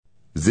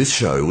This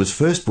show was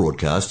first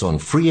broadcast on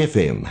Free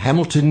FM,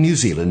 Hamilton, New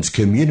Zealand's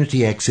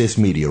community access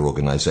media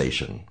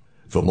organisation.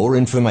 For more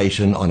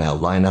information on our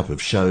lineup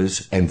of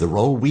shows and the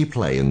role we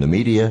play in the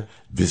media,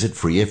 visit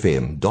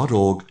freefm.org.nz.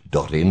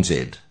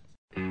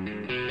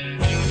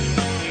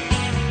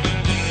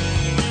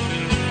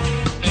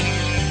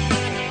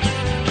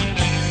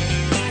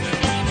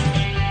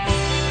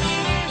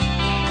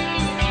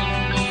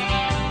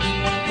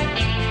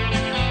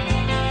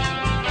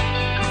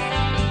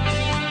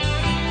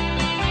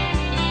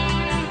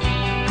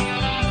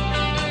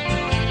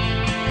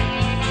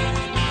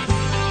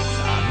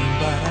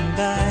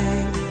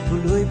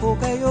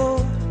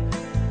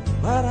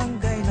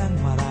 Barangay ng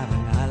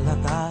mararangal na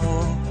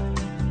tao.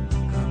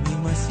 Kami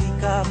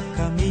masikap,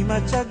 kami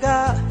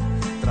matyaga,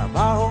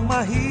 trabahong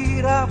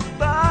mahirap,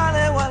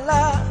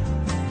 balewala.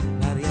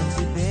 Nariyan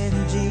si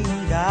Benji,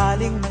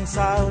 galing ng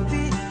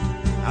Saudi,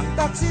 ang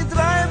taxi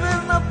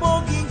driver na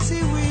poging si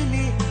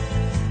Willie,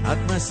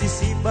 at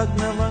masisipag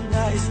na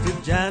mga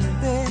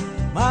estudyante,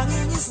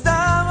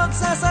 mangingisda,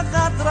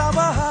 magsasaka,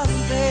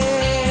 trabahante.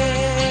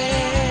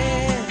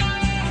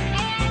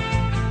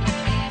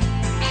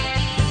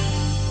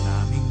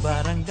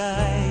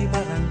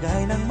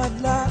 Barangay ng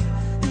Madla,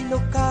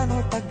 Ilocano,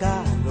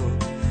 Tagalog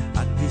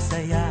at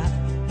Bisaya.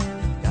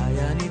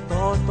 Gaya ni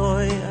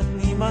Totoy at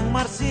ni Mang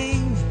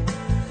Marsing,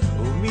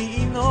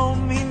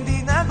 umiinom,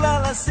 hindi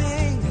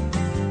naglalasing.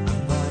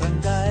 Ang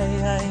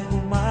barangay ay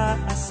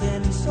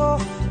umaasenso,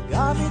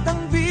 gamit ang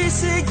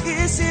bisig,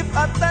 isip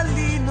at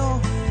talino.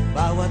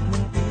 Bawat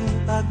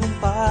munting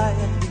tagumpay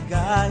at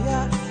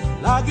ligaya,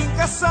 laging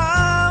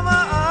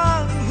kasama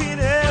ang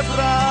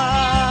Hinebra.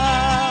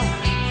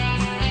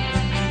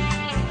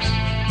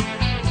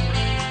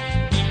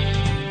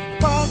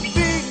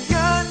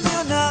 Pagbigyan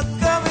nyo na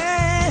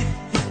kami,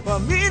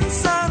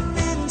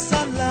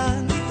 paminsan-minsan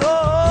lang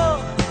ito.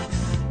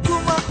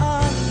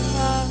 Gumaan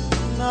ang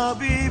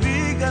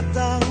nabibigat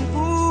ang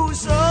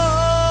puso.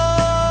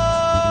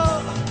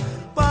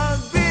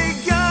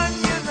 Pagbigyan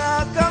nyo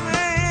na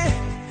kami,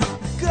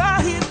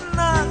 kahit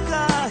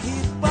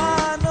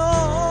paano.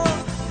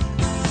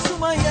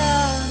 Sumaya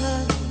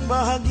ng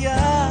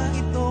bahagya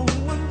itong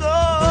mundo.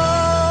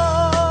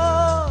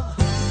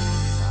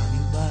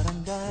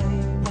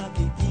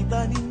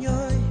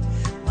 Ninyo'y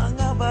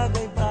mga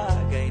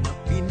bagay-bagay na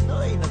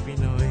Pinoy.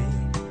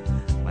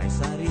 May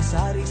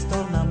sari-sari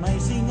store na may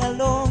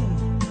singalong,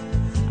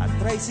 at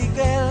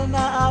tricycle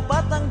na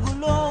 4 ang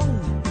gulong.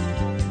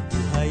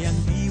 Buhay ang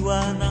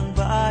diwa ng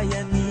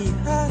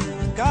bayanihan,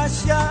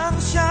 kasya ang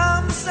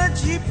siyam sa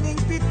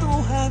jeepning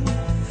 7,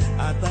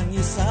 at ang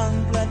isang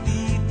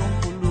platitong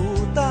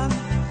pulutan,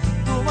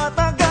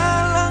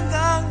 tumatagal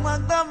hanggang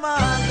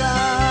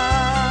magdamagan.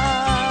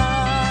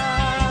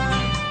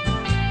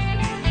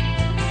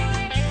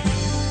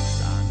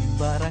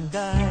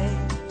 Barangay,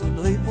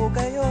 tuloy po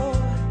kayo.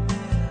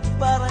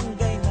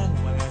 Barangay ng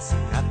mga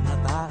sikat na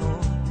tao,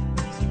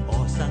 si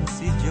Osang,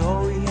 si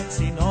Joey at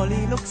si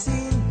Noli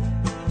Luksin,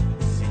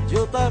 si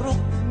Jotaruk,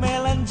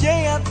 Melan,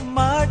 Jay at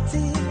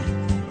Martin.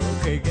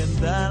 Okay,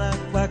 ganda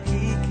ng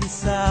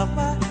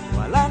pakikisama,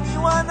 walang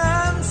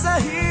iwanan sa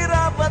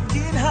hirap at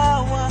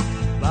ginhawa.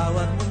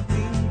 Bawat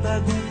munting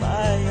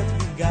tagumpay at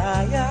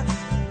ligaya,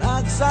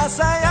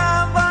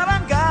 nagsasaya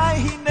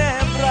Barangay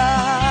Hinebra.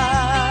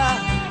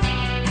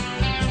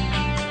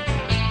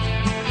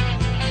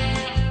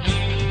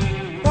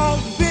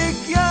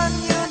 Pagbigyan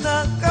nyo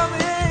na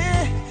kami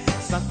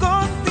sa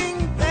konting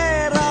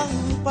perang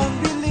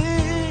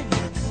pambili,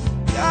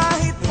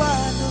 kahit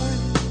paano'y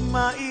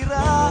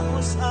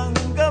mairaos ang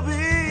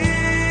gabi.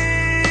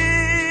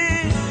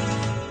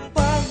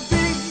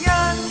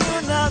 Pagbigyan nyo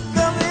na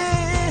kami,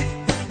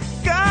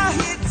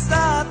 kahit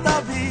sa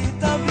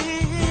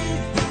tabi-tabi,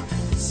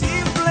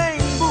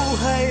 simpleng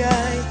buhay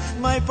ay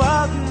may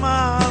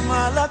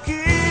pagmamalaki.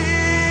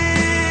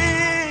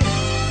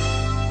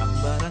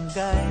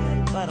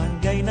 Ang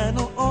barangay na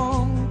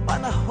noong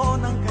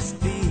panahon ng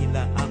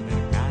Kastila,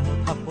 Amerikano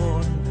at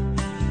Hapon,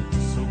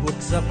 subok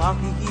sa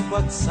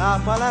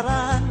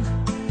pakikipagsapalaran,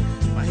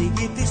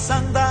 mahigit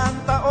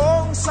 100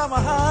 taong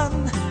samahan.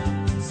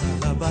 Sa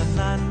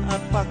labanan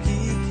at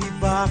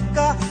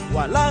pakikibaka,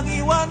 walang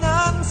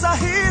iwanan sa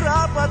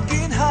hirap at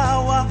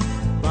ginhawa.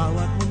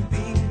 Bawat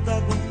munting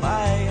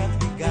tagumpay at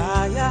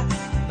ligaya,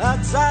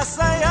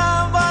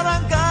 nagsasaya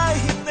Barangay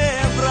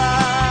Hinebra.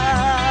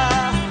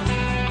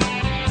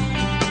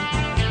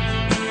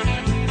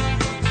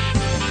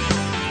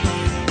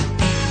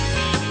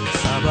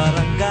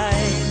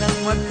 Barangay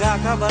ng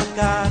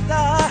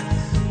magkakabarkada,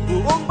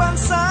 buong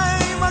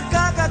bansa'y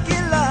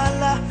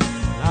magkakakilala.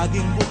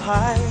 Laging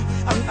buhay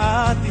ang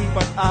ating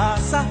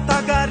pag-asa,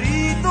 taga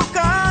rito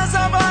ka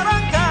sa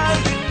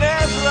Barangay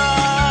Hinebra.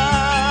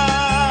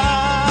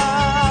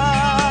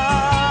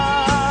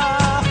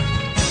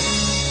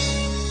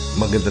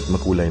 Maganda't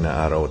makulay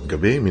na araw at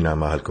gabi,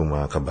 minamahal kong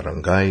mga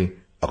kabarangay.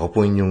 Ako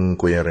po inyong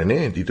Kuya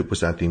Rene, dito po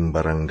sa ating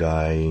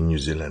Barangay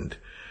New Zealand.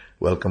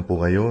 Welcome po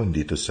kayo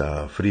dito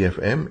sa Free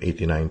FM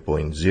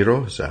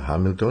 89.0 sa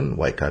Hamilton,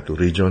 Waikato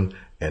Region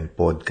and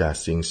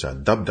podcasting sa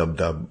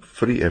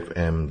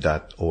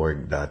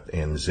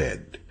www.freefm.org.nz.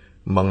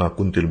 Mga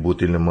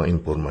kuntil-butil na mga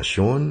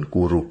impormasyon,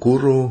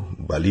 kuro-kuro,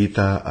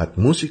 balita at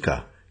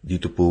musika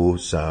dito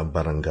po sa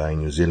Barangay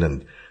New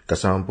Zealand.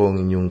 Kasama po ang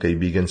inyong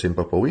kaibigan sa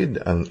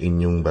Impapawid, ang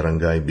inyong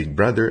Barangay Big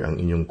Brother,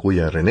 ang inyong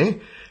Kuya Rene,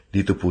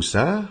 dito po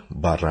sa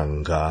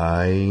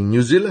Barangay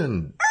New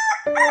Zealand.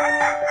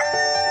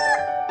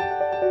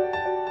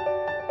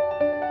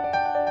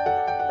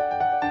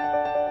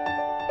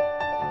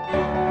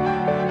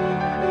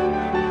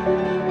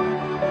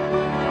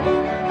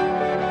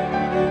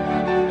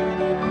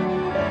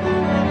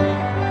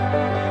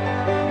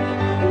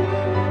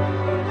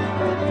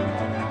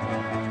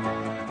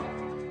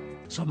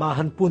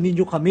 Samahan po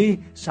ninyo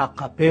kami sa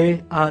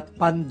Kape at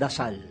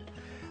Pandasal.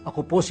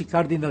 Ako po si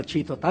Cardinal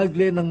Chito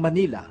Tagle ng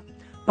Manila.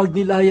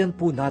 Pagnilayan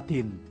po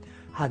natin,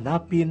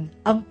 hanapin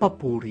ang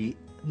papuri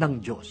ng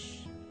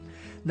Diyos.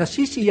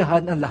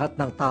 Nasisiyahan ang lahat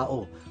ng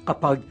tao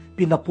kapag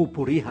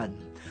pinapupurihan.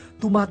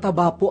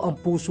 Tumataba po ang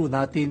puso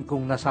natin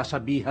kung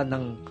nasasabihan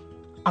ng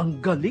ang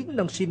galing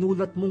ng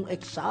sinulat mong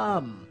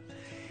exam.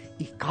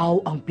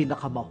 Ikaw ang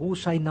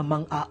pinakamahusay na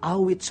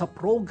mang-aawit sa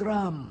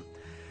program.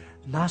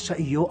 Nasa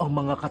iyo ang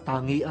mga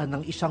katangian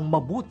ng isang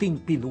mabuting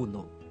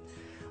pinuno.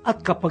 At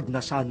kapag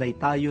nasanay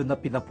tayo na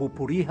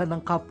pinapupurihan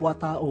ng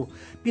kapwa-tao,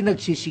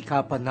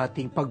 pinagsisikapan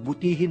nating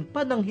pagbutihin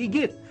pa ng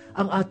higit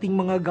ang ating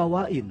mga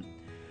gawain.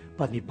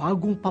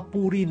 Panibagong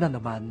papuri na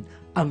naman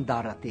ang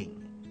darating.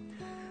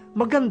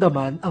 Maganda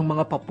man ang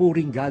mga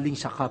papuring galing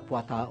sa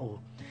kapwa-tao,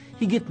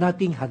 higit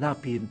nating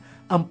hanapin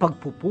ang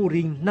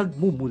pagpupuring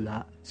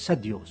nagmumula sa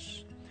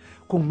Diyos.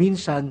 Kung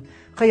minsan,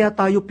 kaya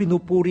tayo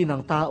pinupuri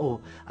ng tao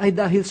ay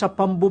dahil sa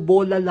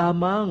pambobola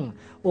lamang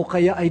o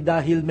kaya ay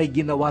dahil may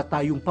ginawa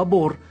tayong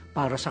pabor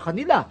para sa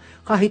kanila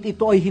kahit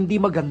ito ay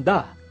hindi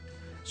maganda.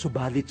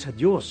 Subalit sa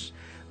Diyos,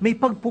 may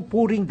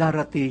pagpupuring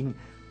darating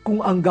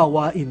kung ang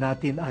gawain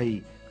natin ay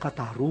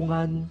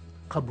katarungan,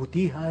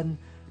 kabutihan,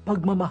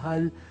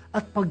 pagmamahal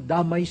at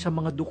pagdamay sa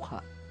mga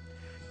dukha.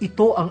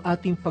 Ito ang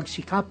ating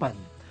pagsikapan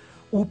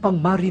upang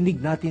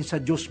marinig natin sa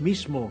Diyos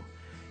mismo,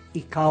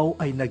 ikaw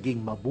ay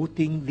naging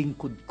mabuting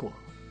lingkod ko.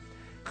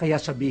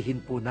 Kaya sabihin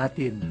po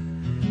natin,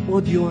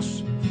 O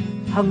Diyos,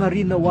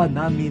 hangarin nawa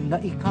namin na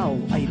ikaw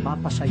ay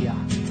mapasaya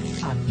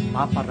at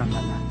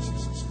maparangalan.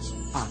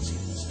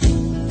 Amen.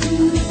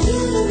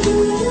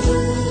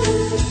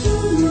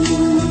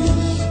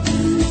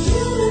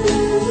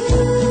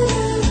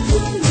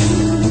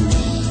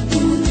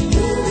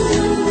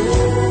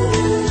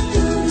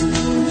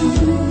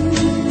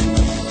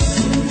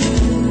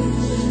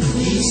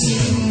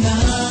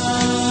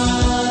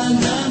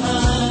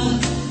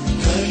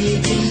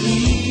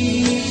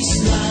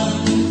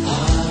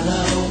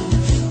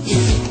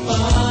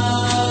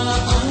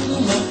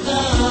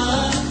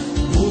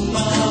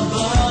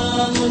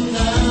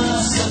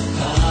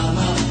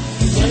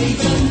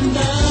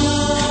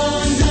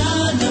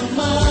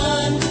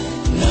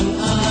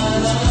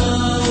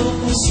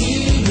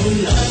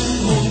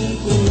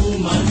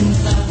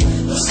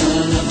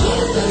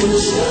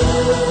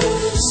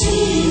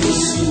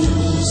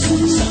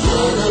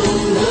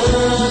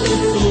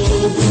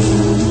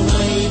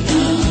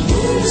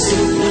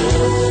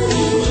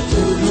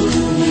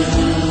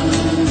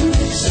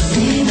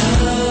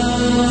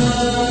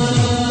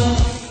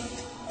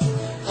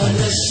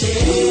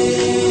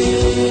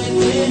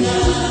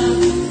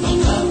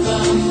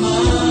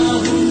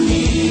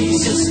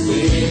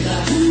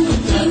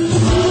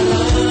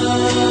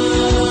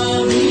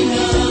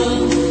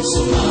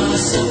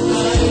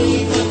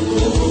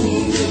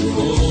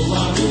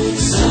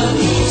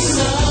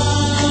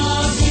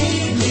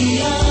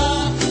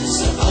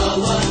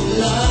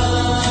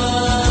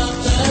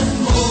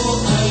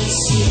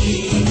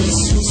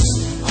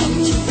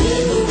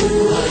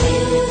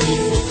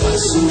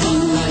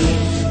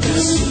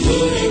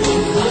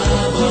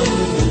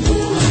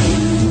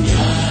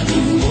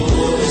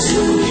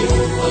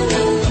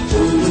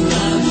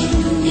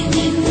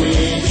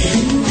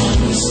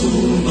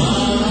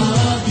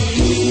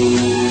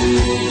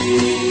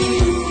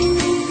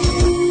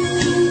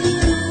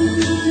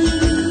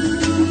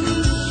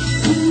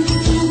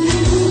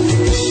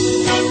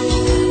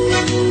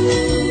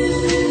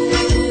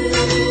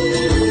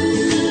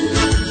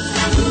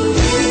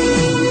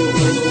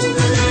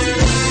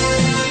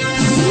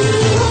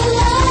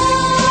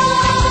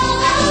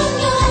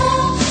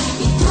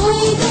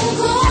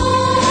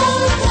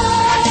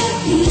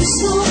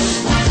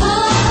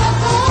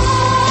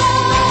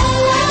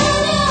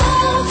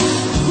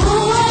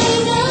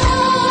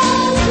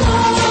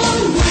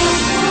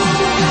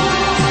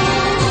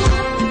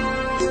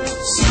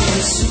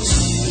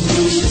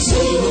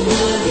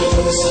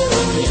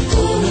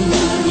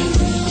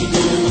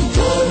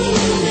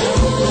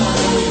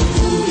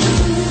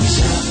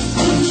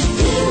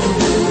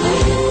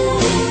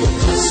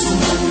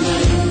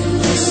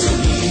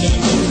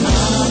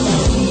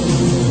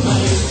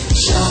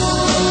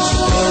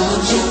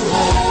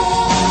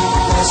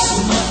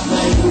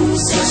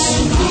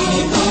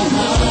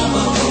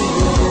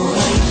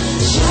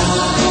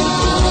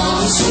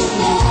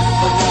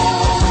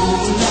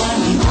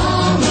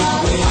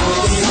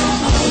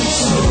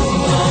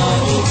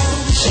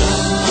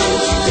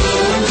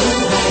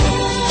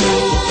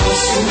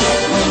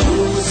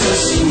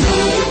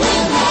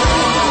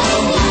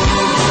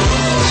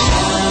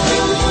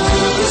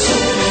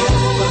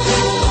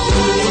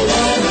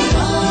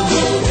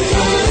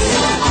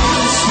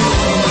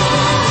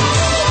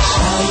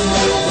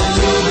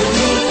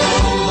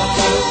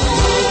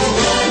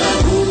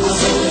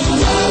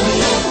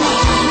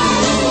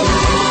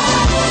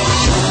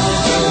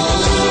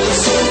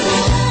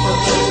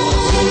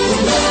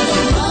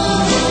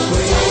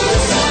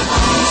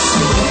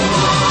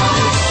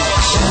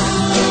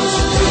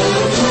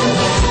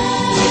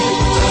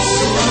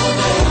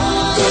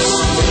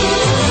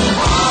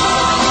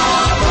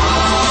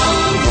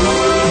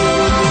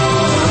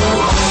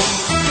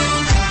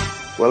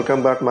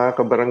 Welcome back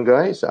mga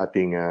kabarangay sa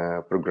ating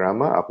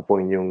programa. Ako po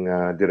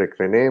inyong Direk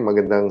Rene.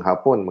 Magandang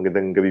hapon,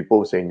 magandang gabi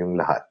po sa inyong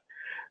lahat.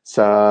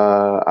 Sa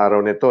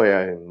araw nito,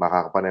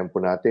 makakapanayan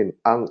po natin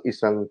ang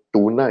isang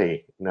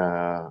tunay na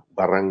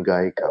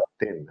barangay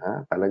captain.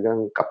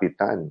 Talagang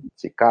kapitan,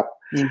 si Cap.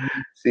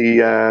 Si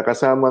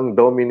kasamang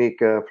Dominic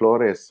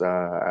Flores,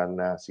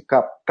 si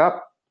Cap.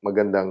 Cap,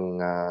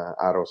 magandang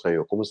araw sa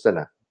iyo. Kumusta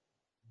na?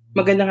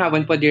 Magandang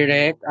hapon po,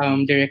 Direk.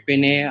 Direk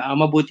Rene,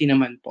 mabuti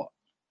naman po.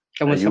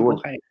 Kamusta po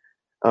kayo?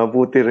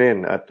 Buti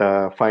rin. At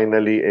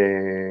finally,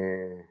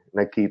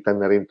 nagkita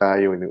na rin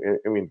tayo.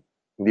 I mean,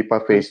 hindi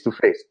pa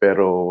face-to-face,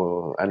 pero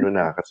ano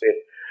na. Kasi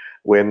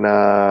when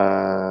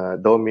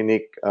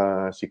Dominic,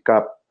 si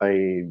Cap,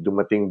 ay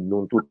dumating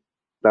noong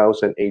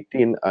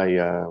 2018, ay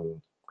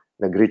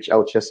nag-reach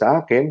out siya sa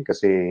akin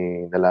kasi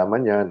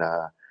nalaman niya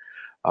na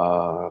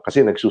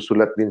kasi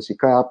nagsusulat din si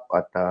Cap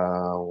at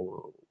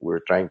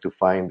we're trying to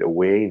find a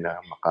way na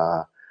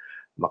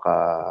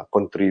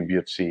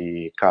maka-contribute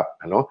si Cap,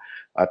 ano?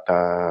 At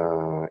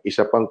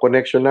isa pang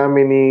connection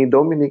namin ni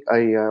Dominic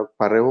ay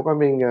pareho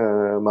kaming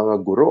mga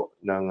guro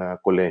ng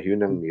kolehiyo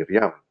ng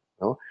Miriam,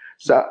 no?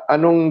 Sa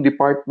anong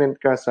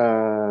department ka sa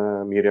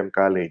Miriam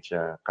College,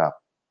 Cap?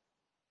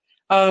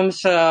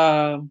 Sa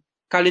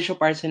College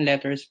of Arts and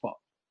Letters po.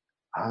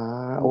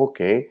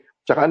 Okay.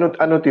 Tsaka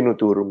ano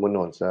tinuturo mo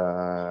noon sa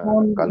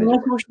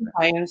college?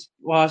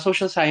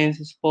 Social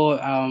sciences po,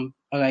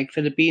 like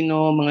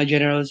Filipino, mga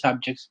general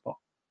subjects po.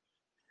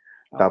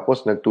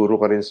 Tapos nagturo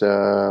ka rin sa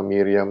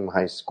Miriam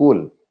High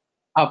School.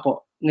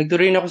 Apo.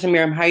 Nagturo rin ako sa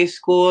Miriam High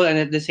School and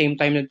at the same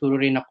time nagturo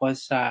rin ako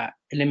sa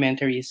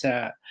elementary,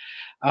 sa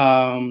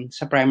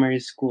primary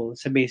school,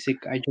 sa basic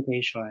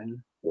education.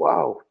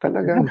 Wow,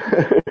 talagang.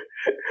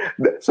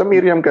 Sa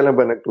Miriam ka lang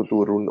ba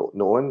nagtuturo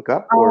noon,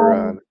 Cap?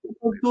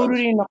 Nagturo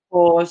rin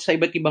ako sa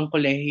iba't ibang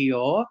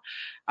kolehiyo.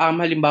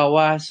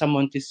 Halimbawa sa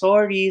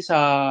Montessori,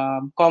 sa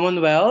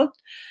Commonwealth.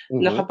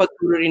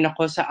 Nakapagturo rin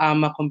ako sa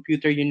AMA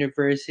Computer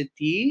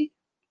University.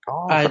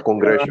 Sa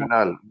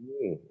Congressional.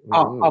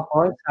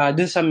 Opo,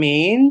 dun sa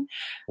Maine.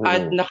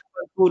 At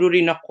nakapagturo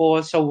rin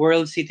ako sa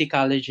World City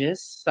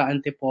Colleges sa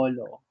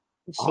Antipolo.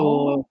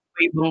 So,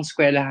 ibang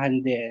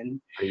eskwelahan din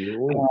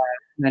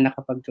na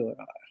nakapagturo.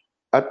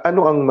 At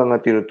ano ang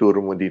mga tinuturo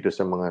mo dito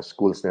sa mga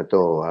schools na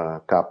to,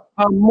 Cap?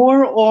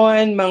 More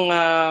on mga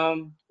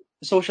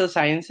social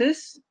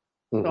sciences.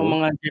 So,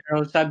 mga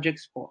general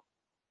subjects po.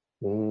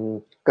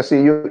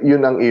 Kasi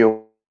yun ang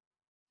iyong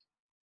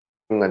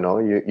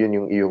yun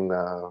yung iyong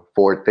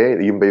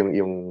forte, yun ba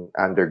yung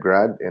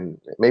undergrad,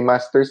 and may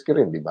masters ka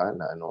rin, di ba?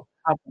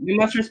 May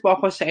masters po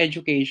ako sa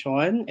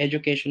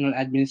educational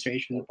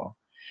administration po.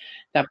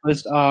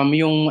 Tapos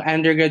yung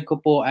undergrad ko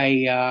po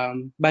ay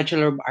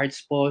Bachelor of Arts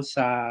po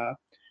sa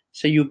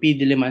UP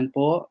Diliman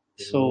po.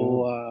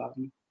 So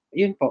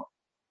yun po.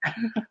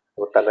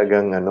 So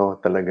talagang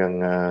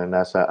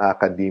nasa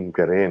academe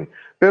ka rin.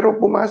 Pero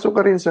pumasok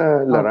ka rin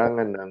sa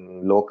larangan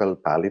ng local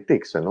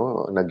politics,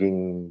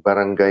 Naging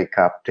barangay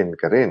captain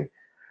ka rin.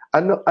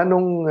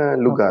 Anong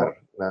lugar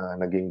na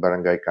naging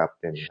barangay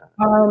captain?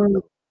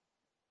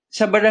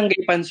 Sa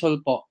Barangay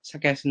Pansol po,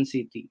 sa Quezon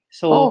City.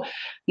 So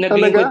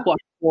naglingkod po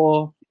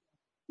ako.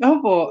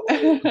 Opo.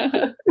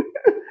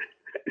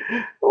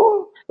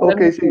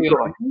 Okay, sige.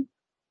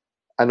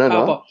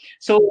 Opo.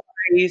 So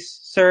I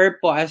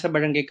served po as a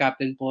barangay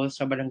captain po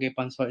sa Barangay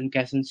Pansol in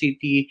Quezon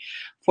City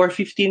for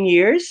 15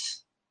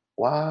 years.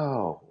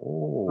 Wow.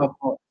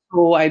 Opo.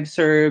 So I've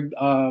served,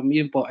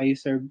 I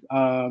served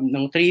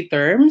ng 3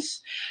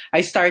 terms.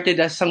 I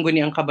started as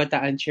Sangguniang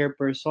Kabataan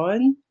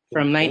Chairperson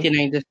from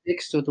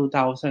 1996 to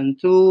 2002.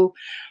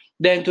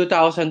 Then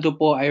 2002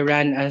 po, I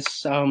ran as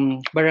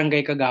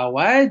Barangay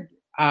Kagawad.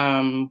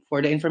 For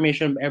the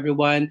information of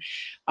everyone,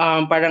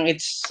 parang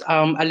it's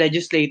a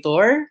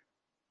legislator.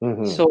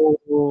 So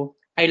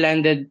I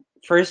landed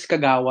first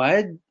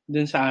Kagawad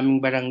dun sa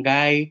aming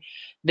barangay.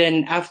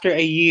 Then after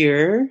a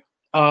year,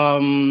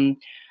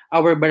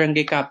 our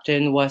barangay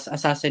captain was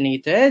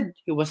assassinated.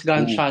 He was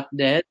gunshot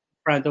dead in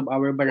front of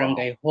our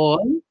barangay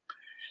hall.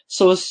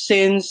 So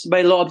since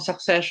by law of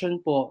succession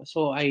po,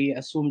 so I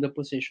assumed the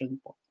position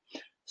po.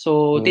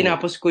 So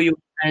tinapos ko yung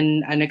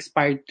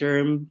unexpired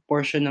term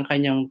portion ng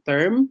kanyang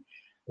term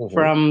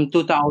from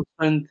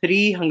 2003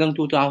 hanggang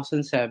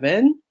 2007.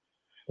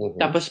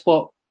 Tapos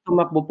po,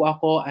 tumakbo po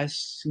ako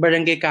as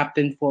barangay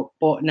captain po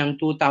ng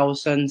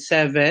 2007.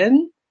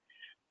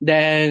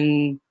 Then,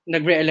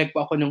 nag-re-elect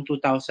po ako ng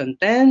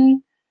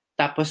 2010.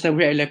 Tapos,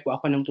 nag-re-elect po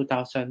ako ng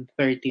 2013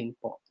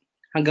 po.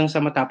 Hanggang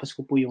sa matapos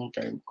ko po yung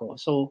term ko.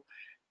 So,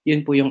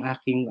 yun po yung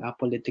aking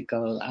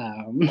political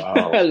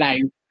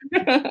life.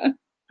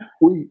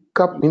 Uy,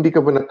 Cap, hindi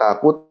ka ba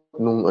natakot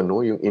nung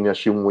yung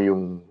in-assume mo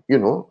yung,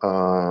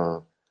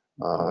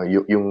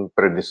 yung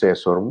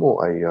predecessor mo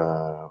ay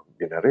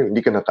binaril?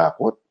 Hindi ka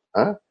natakot?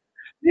 Ha?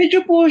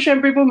 Medyo po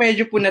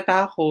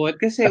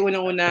natakot. Kasi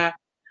unang-una,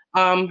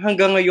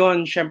 hanggang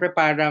ngayon, syempre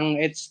parang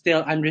it's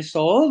still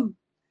unresolved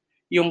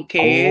yung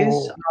case.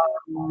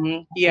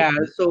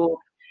 So,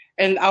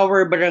 and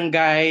our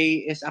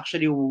barangay is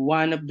actually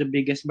one of the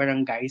biggest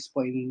barangays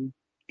po in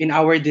in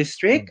our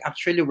district.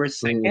 Actually, we're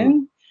Mm.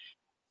 second.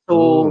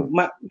 So,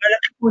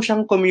 malaki po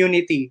siyang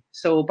community.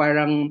 So,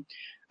 parang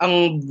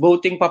ang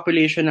voting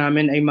population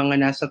namin ay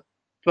mga nasa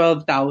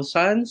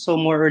 12,000. So,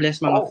 more or less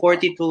mga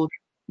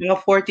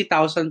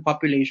 40,000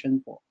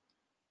 population po.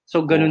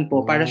 So, ganun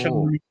po. Para siyang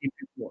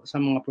municipio po sa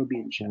mga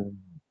probinsya.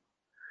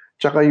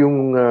 Tsaka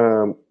yung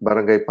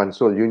Barangay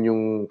Pansol, yun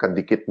yung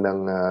kadikit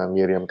ng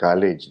Miriam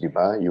College, di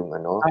ba? Yung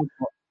ano?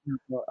 Opo.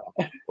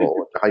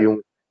 Oo. Tsaka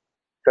yung,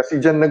 kasi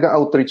dyan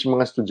nag-outreach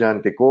mga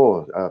estudyante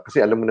ko.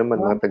 Kasi alam mo naman,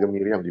 mga taga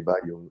Miriam, di ba?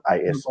 Yung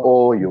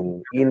ISO,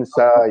 yung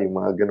INSA, yung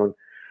mga ganun.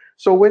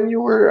 So when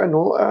you were,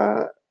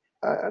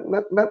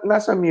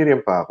 nasa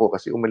Miriam pa ako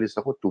kasi umalis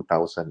ako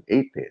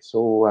 2008 eh.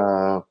 So,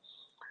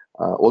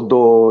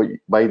 although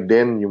by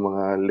then, yung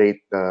mga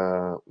late,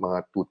 mga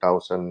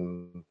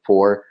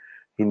 2004,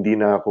 hindi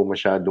na ako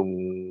masyadong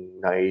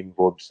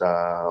na-involve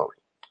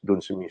dun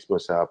mismo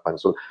sa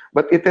Pansol.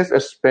 But it is a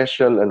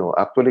special,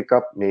 actually,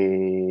 Kap,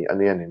 may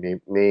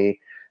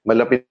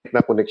malapit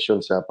na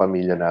connection sa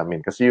pamilya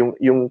namin. Kasi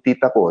yung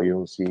tita ko,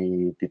 yung si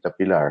Tita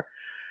Pilar,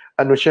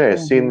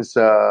 since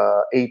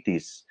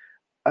 80s,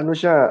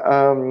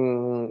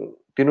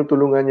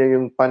 tinutulungan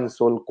niya yung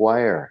Pansol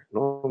Choir.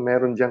 No?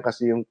 Meron diyan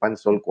kasi yung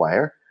Pansol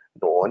Choir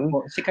noon.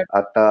 Sikat.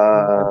 At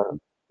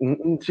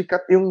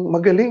sikat yung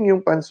magaling yung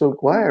Pansol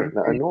Choir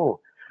na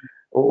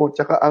Oo,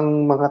 tsaka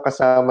ang mga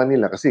kasama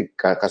nila, kasi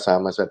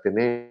kasama sa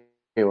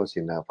Ateneo,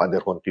 sina Father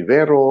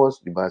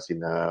Contiveros, di ba,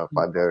 sina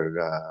Father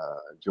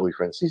Joey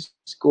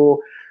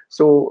Francisco.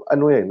 So,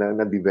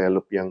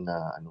 na-develop yung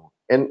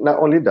And not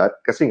only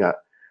that, kasi nga,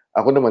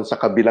 ako naman, sa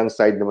kabilang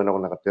side naman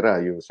ako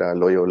nakatira, yung sa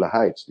Loyola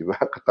Heights, di ba,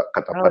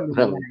 katapat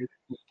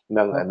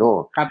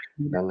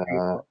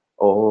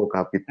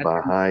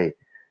kapitbahay.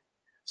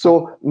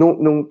 So,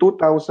 nung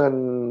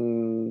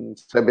 2017,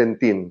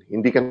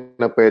 hindi ka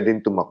na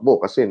pwedeng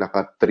tumakbo kasi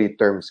naka 3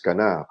 terms ka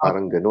na.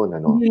 Parang ganun,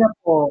 Hindi na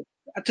po.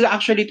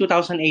 Actually,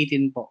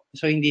 2018 po.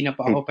 So, hindi na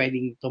po ako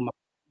pwedeng tumakbo.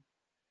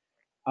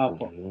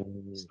 Opo.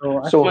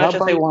 So, as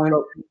much as I wanted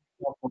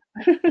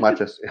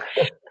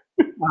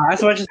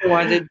as much as I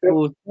wanted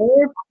to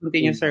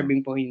continue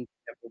serving po, hindi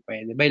na po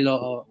pwede. By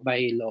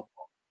law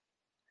po.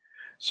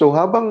 So,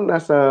 habang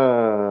nasa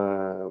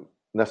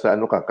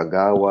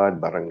kagawad,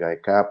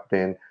 barangay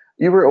captain,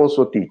 you were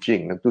also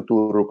teaching.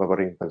 Nagtuturo ka pa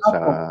rin sa...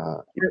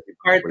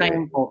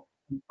 Part-time po.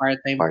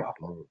 Part-time po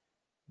ako.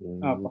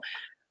 Opo.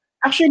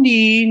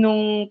 Actually,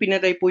 nung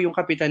pinatay po yung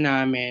kapitan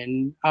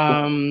namin,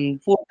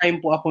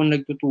 full-time po ako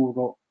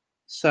nagtuturo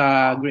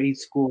sa grade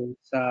school.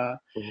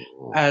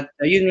 At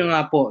yun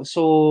nga po.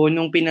 So,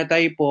 nung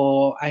pinatay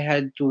po, I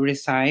had to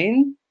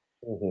resign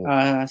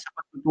sa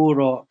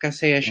pagtuturo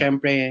kasi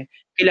syempre,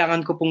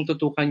 kailangan ko pong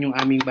tutukan yung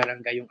aming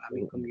barangay, yung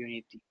aming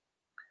community.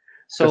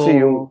 So, kasi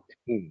yung...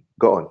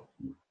 Go on.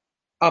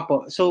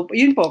 Opo. So,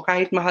 yun po,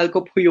 kahit mahal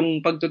ko po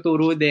yung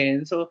pagtuturo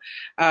din. So,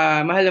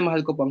 mahal na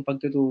mahal ko po ang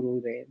pagtuturo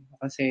din.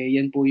 Kasi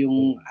yan po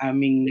yung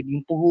aming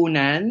naging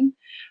puhunan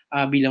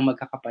bilang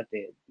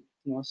magkakapatid.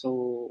 No?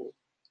 So,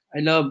 I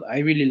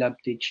really love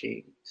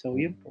teaching. So,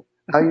 yun po.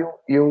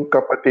 Yung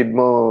kapatid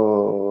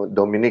mo,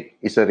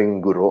 Dominic, isa ring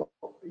guro,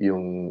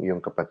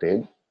 yung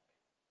kapatid?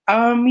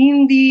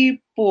 Hindi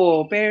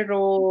po, pero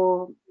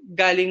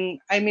galing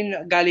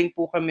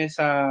po kami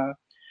sa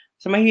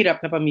mahirap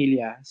na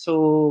pamilya.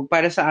 So,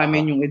 para sa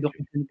amin yung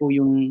education po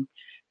yung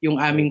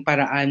aming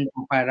paraan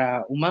po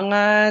para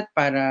umangat,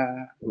 para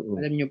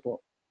alam niyo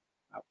po.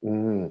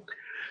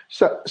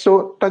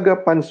 So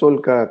taga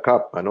Pansol ka,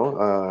 Kap,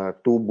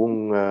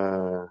 tubong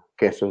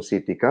Quezon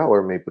City ka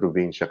or may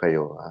probinsya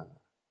kayo?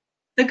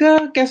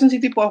 Taga Quezon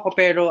City po ako,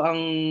 pero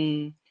ang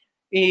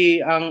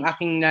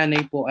aking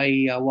nanay po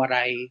ay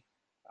Waray.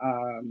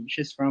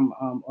 She's from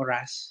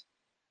Oras,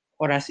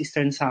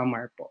 Eastern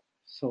Samar po.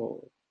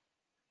 So,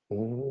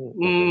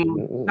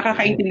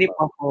 nakakaintindi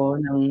po ako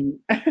ng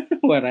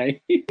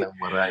Waray. Ng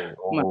Waray,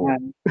 oo.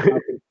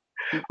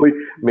 Uy,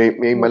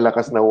 may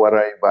malakas na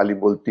Waray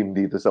volleyball team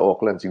dito sa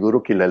Auckland.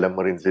 Siguro kilala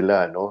mo rin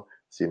sila, no?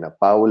 Sina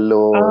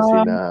Paulo,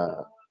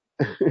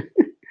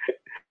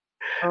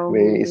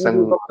 may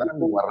isang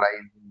Waray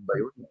ba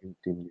yun? Yung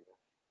team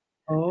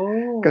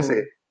yun.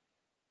 Kasi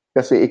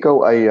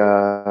ikaw ay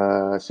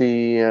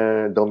si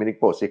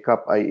Dominic po, si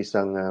Cap ay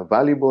isang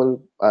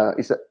volleyball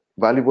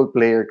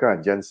player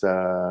ka diyan sa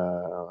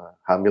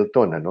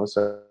Hamilton,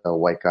 sa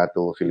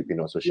Waikato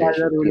Filipino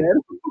Association team.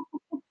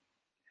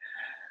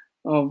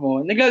 Opo,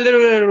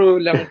 naglalaro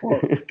lang po.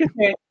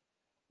 Kasi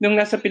nung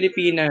nasa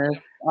Pilipinas,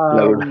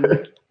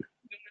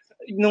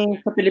 nung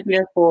sa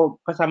Pilipinas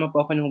po, kasama po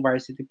ako ng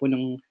varsity po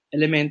ng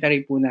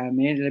elementary po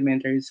namin,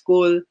 elementary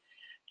school,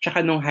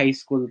 tsaka nung high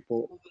school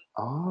po.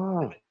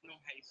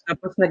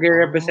 Tapos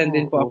nag-represent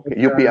din po ako.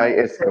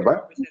 UPIS ka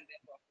ba?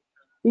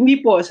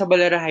 Hindi po, sa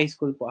Balara High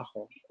School po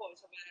ako.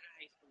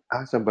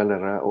 Sa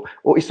Balara.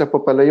 Isa pa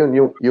pala yun,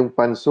 yung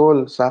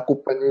Pansol,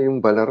 sakop pa niya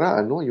yung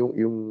Balara,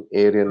 yung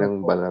area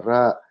ng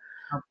Balara.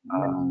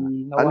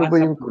 Ano ba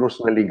yung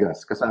Cruz na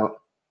Ligas? Kasama,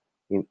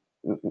 yung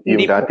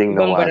dating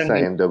Nawasa,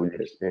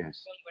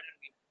 NWSS.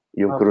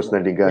 Yung Cruz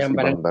na Ligas,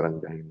 ibang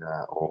barangay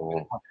na.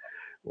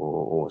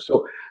 Oo.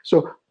 So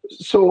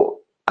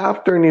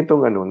after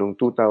nitong nung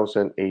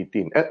 2018,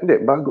 hindi,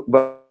 bago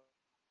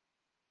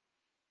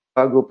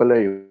pala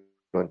yun,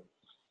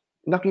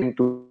 nakin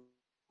to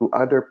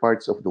other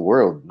parts of the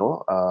world,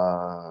 no?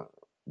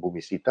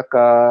 Bumisita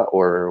ka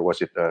or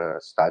was it a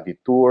study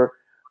tour?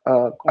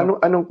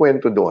 Anong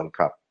kwento doon,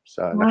 Kap?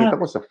 Ah, Nakita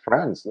ko sa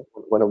France, no?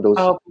 One of those,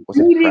 opo, was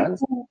it mahilig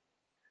France? po.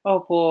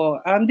 Opo,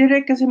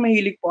 direct kasi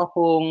mahilig po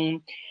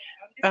akong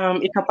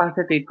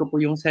i-capacitate ko po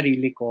yung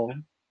sarili ko.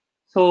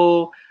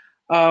 So,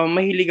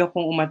 mahilig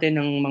akong umattend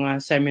ng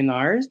mga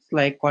seminars,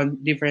 like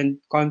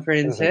different Mhm.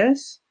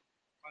 conferences.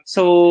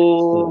 So,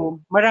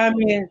 Mhm.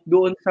 marami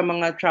doon sa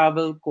mga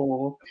travel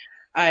ko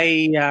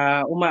ay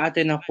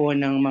uma-attend ako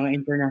ng mga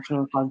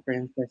international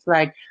conferences.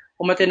 Like,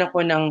 umattend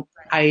ako ng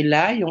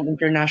ILA, yung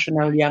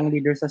International Young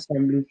Leaders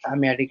Assembly sa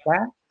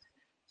Amerika.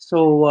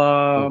 So,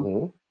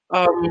 Mhm.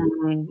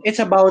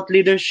 it's about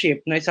leadership,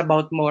 no? It's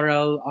about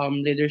moral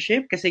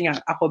leadership kasi nga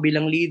ako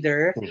bilang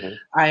leader Mhm.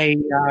 ay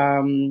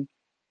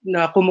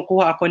na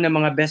kumukuha ako ng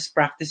mga best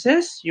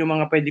practices, yung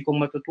mga pwede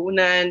kong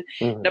matutunan,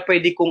 Mhm. na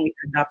pwede kong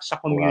i-adapt sa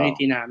Wow.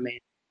 community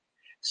namin.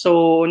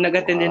 So,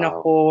 nag-attend din Wow.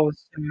 ako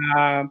sa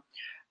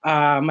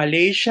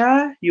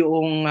Malaysia,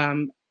 yung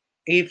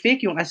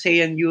AFIC, yung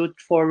ASEAN Youth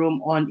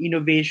Forum on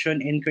Innovation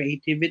and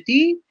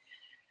Creativity.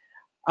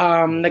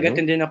 Mhm.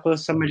 Nag-attend din ako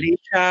sa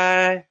Malaysia,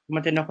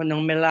 umattend ako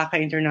ng Melaka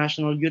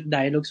International Youth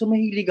Dialogue. So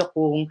mahilig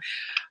akong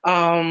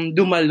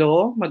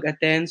dumalo,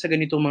 mag-attend sa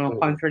ganitong mga Mhm.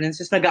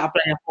 conferences.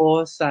 Nag-a-apply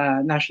ako sa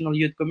National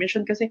Youth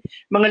Commission kasi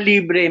may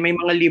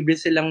mga libre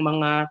silang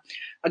mga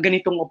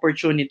ganitong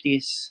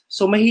opportunities.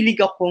 So mahilig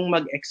akong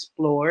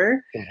mag-explore.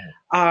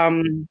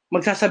 Mhm.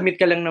 Magsasubmit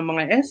ka lang ng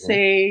mga Mhm.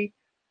 essay,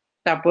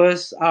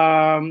 tapos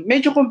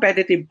medyo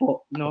competitive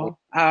po, no?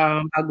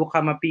 Bago ka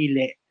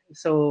mapili. Mhm.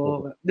 So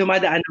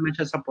dumadaan naman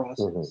siya sa Mhm.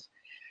 process.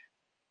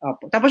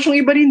 Opo. Tapos yung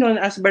iba rin nun,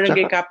 as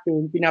barangay Tsaka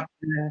captain,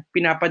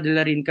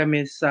 pinapadala rin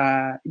kami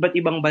sa iba't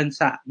ibang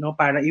bansa, no,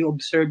 para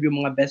i-observe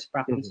yung mga best mhm.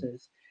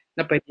 practices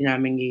na pwede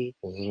naming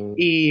Mhm.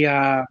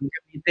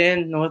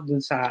 gamitin, no,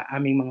 dun sa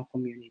aming mga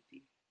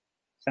community,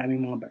 sa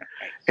aming mga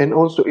barangays. And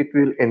also it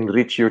will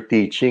enrich your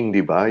teaching,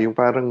 'di ba? Yung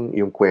parang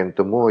yung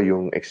kwento mo,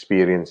 yung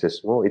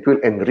experiences mo, it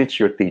will enrich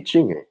your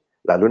teaching eh.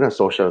 Lalo na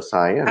social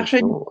science,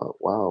 Actually, no?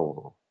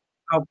 Wow.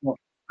 opo,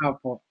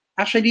 opo.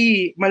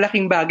 Actually,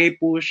 malaking bagay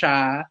po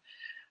siya.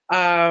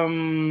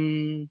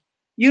 Um,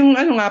 yung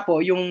ano nga po,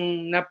 yung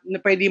na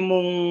pwede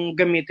mong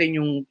gamitin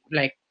yung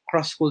like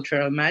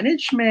cross-cultural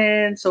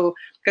management. So,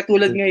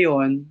 katulad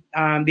ngayon,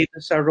 dito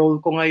sa role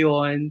ko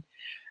ngayon,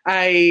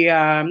 ay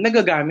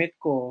nagagamit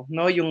ko,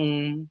 no, yung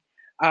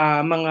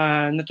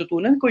mga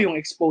natutunan ko, yung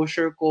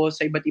exposure ko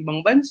sa iba't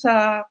ibang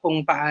bansa,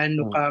 kung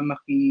paano Mm. ka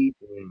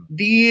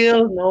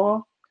maki-deal,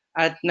 no,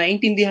 at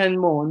naintindihan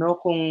mo, no,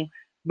 kung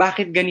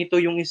bakit ganito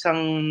yung isang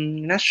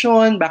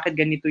nasyon, bakit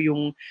ganito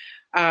yung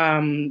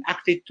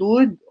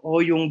attitude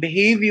o yung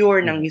behavior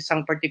ng Mhm.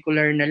 isang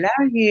particular na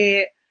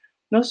lahi,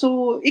 no,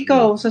 so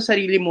ikaw Mm. sa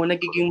sarili mo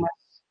nagiging mas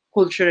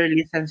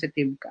culturally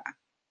sensitive ka.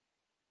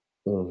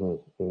 Mhm.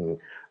 Mhm.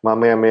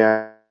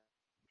 Mamaya-maya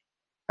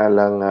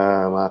lang,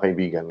 mga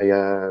kaibigan,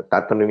 kaya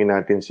tatanungin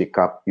natin si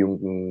Kap yung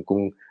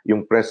kung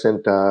yung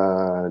present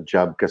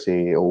job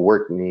kasi o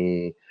work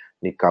ni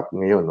Kap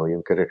ngayon, no,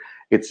 yung career.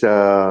 It's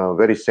a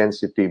very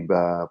sensitive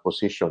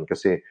position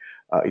kasi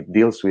it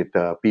deals with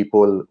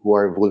people who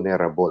are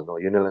vulnerable, no.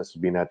 Yun na lang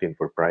sabihin natin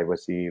for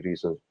privacy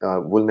reasons.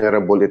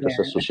 Vulnerable ito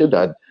sa Yeah.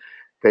 sosyedad.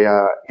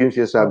 Kaya yung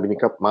sinasabi ni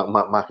Opo. Kap,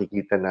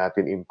 makikita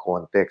natin in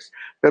context.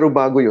 Pero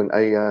bago yun,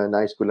 ay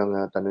nais ko lang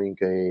tanungin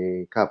kay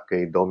Kap,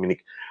 kay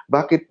Dominic,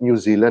 bakit New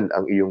Zealand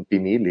ang iyong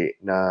pinili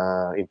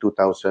na in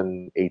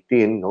 2018,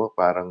 no?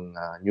 Parang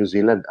New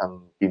Zealand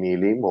ang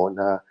pinili mo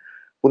na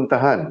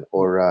puntahan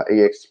or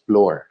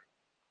i-explore?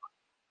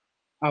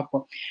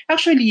 Opo.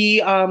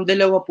 Actually,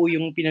 dalawa po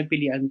yung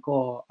pinagpilian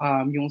ko,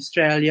 yung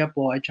Australia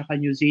po at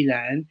saka New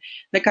Zealand.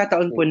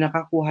 Nagkataon po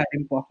nakakuha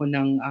rin po ako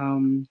ng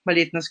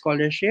maliit na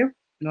scholarship,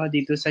 no,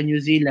 dito sa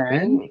New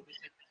Zealand. Mm.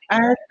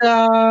 At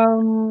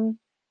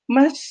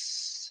mas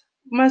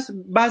mas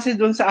base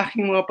doon sa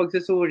aking mga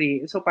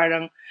pagsusuri. So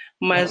parang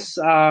Mm. mas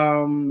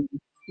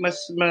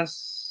mas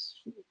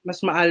mas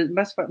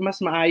mas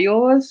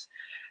maayos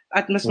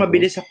at mas Mhm.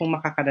 mabilis akong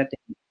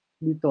makakarating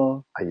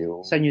dito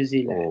Ayun. sa New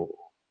Zealand. Oo.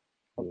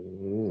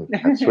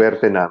 At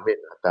swerte namin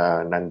at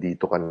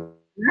nandito ka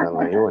na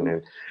ngayon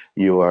and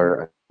you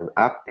are an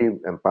active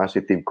and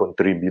positive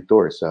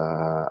contributor sa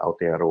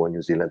Aotearoa, New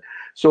Zealand.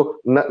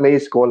 So, may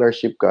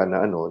scholarship ka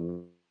na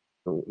nung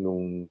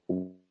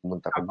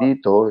pumunta ka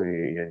dito,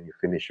 you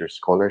finish your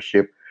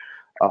scholarship.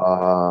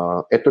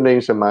 Ito na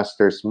yung sa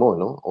masters mo,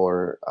 no?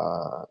 Or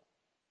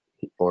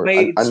It's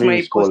ano yung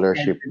my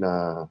scholarship postgraduate na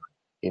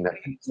ina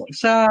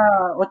sa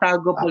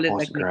Otago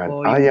Polytechnic postgrad?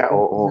 po Yeah, yung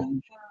oo.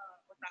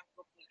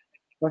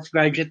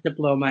 postgraduate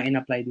diploma in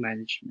applied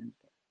management.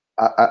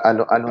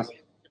 Ano?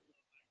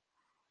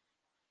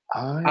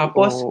 Ay,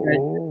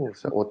 Postgraduate. oo,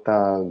 sa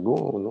Otago,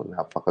 no?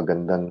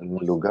 Napakagandang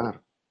lugar.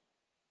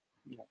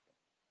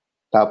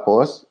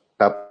 Tapos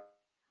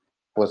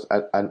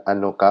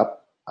ano,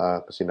 Kap?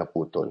 kasi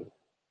naputol.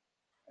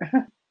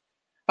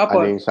 Opo,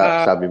 Ano yung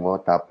sabi mo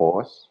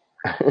tapos?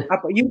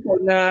 Apo, yun po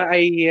na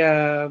I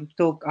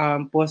took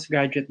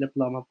postgraduate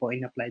diploma po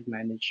in applied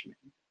management.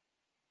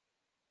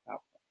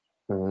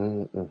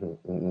 Mm, mhm,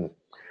 mm.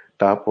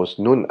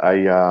 Tapos nun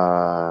ay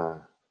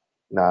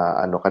na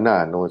ano ka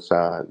na no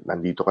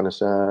nandito ka na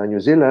sa New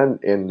Zealand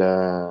and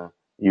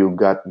you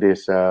got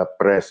this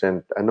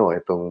present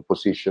itong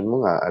position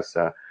mo nga as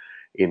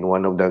in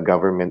one of the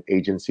government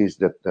agencies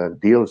that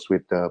deals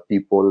with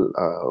people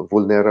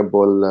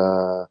vulnerable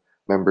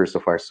members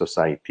of our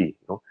society,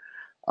 no?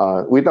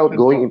 Without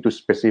going Opo. into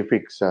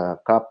specifics,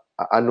 Kap,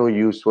 ano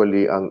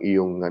usually ang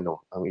iyong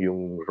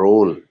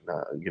role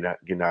na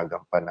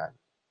ginagampanan?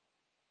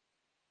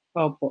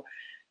 Opo.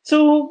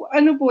 So,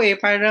 ano po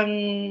parang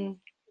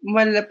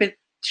malapit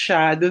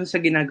siya dun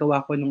sa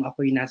ginagawa ko nung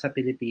ako'y nasa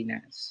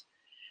Pilipinas.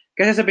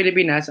 Kasi sa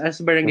Pilipinas,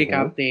 as barangay Mhm.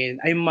 captain,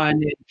 I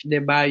manage,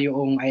 'di ba,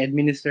 I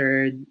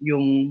administered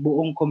yung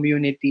buong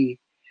community.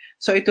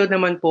 So ito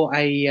naman po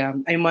I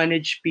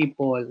manage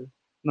people,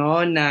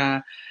 no,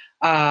 na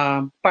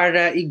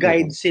para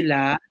i-guide Mhm.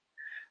 sila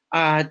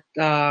at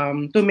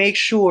to make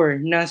sure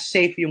na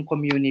safe yung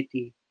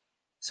community.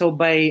 So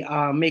by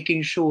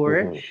making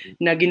sure Mhm.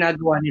 na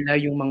ginagawa nila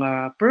yung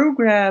mga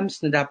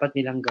programs na dapat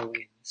nilang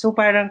gawin. So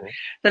parang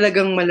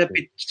talagang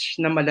malapit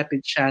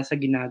siya sa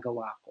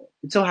ginagawa ko.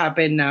 It so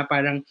happen na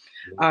parang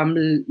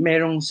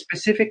merong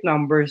specific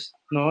numbers,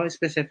 no?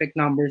 Specific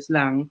numbers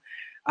lang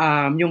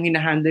yung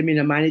hinahandle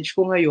mina-manage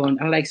ko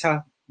ngayon, unlike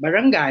sa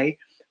barangay,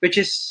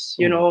 which is,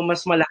 Mhm.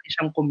 mas malaki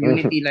siyang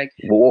community. Like,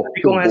 sabi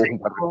ko Yung nga sa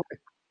buong inyo,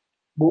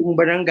 buong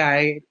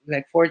barangay,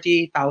 like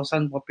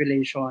 40,000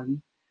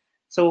 population.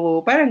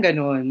 So, parang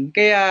gano'n.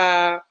 Kaya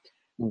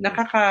Mhm.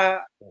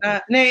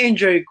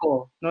 na-enjoy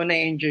ko, no?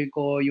 Na-enjoy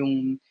ko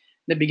yung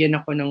nabigyan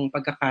ako ng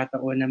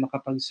pagkakataon na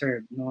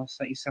makapag-serve, no,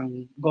 sa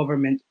isang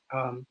government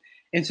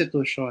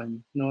institution,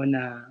 no,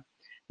 na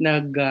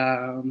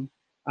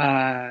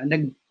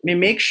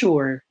nag-make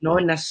sure, no,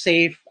 na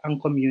safe ang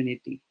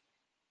community.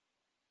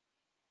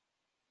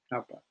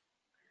 Opo.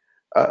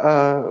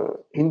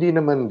 Hindi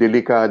naman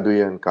delikado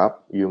yan,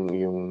 Kap, yung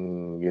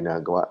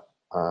ginagawa.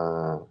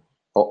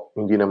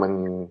 Hindi naman,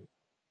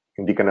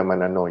 hindi ka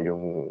naman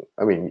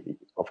I mean,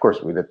 of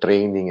course, with the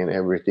training and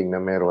everything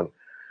na meron,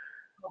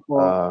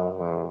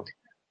 Opo.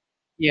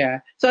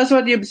 Yeah. So as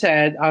what you've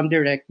said,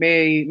 Direct,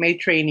 may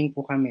training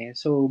po kami.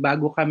 So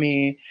bago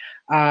kami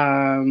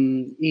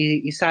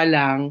isa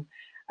lang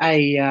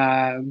ay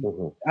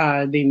mhm,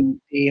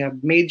 they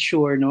have made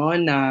sure, no,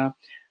 na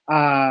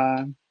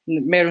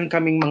meron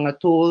kaming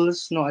mga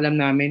tools, no, alam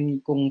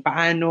namin kung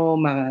paano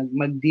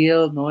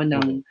mag-deal, no,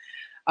 mhm,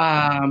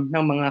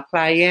 ng mga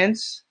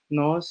clients,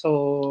 no. So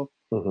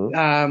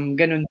mhm,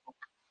 ganun po.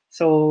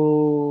 So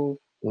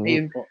mhm.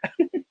 ayun po.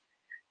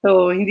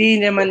 So hindi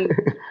naman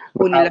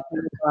po nila Mata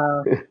kayo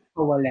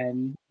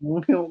pawalan.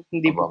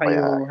 Hindi po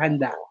kayo Pababayaan,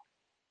 handa.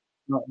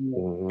 oo.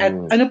 Oo. At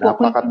ano po,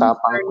 continuous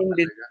Napakatapang mo learning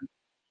din. talaga.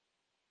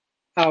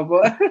 Opo.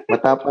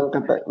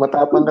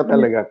 Matapang ka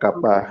talaga, Kap,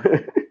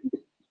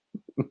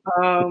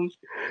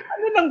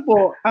 Ano lang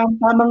po,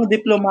 tamang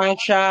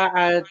diplomasya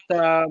at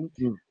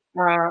Hmm,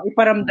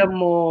 iparamdam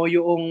mo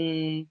yung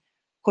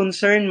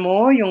concern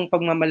mo, yung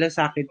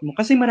pagmamalasakit mo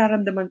kasi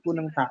mararamdaman po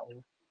ng tao.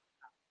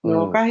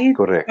 No, kahit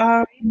correct.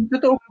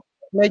 totoo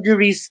medyo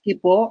risky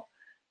po,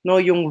 no,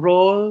 yung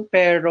role,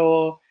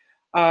 pero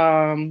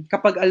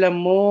kapag alam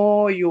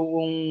mo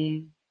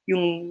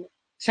yung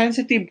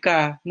sensitive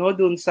ka, no,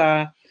 dun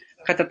sa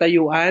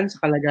katatayuan, sa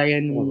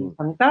kalagayan ng Mhm,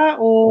 isang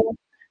tao,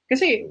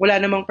 kasi wala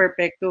namang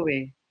perpekto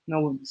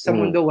no, sa mhm,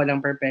 mundo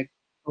walang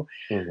perpekto.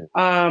 mhm,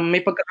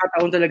 May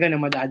pagkakataon talaga na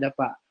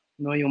madadapa,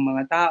 no, yung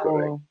mga correct.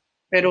 tao,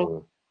 pero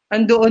Mhm,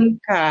 andoon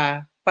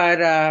ka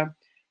para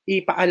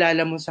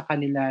ipaalala mo sa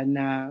kanila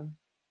na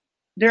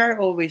there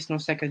are always no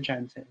second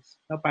chances,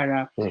 no,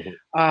 para mhm,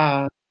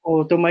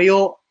 o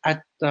tumayo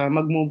at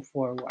mag-move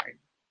forward.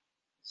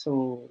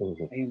 So,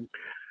 mhm. ayun.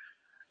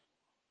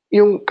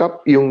 Yung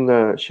Kap,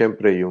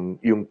 siyempre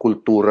yung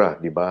kultura,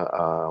 'di ba,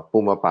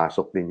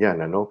 pumapasok din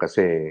 'yan ano,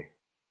 kasi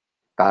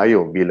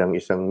tayo bilang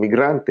isang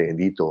migrante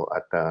dito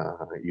at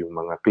yung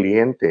mga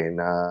kliyente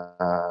na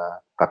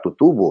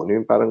katutubo,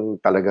 yung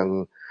parang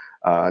talagang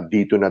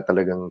dito na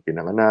talagang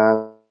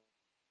pinanganak,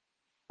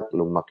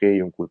 lumaki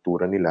yung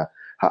kultura nila.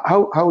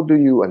 How do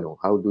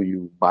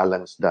you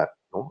balance that,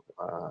 no?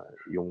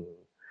 Yung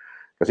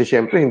kasi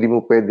siyempre hindi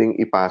mo pwedeng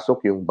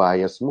ipasok yung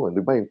bias mo,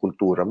 'di ba? Yung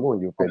kultura mo,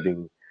 hindi mo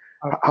pwedeng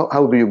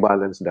how do you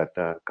balance that,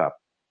 Kap?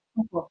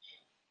 Opo.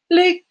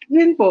 Like,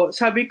 yun po,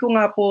 sabi ko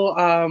nga po,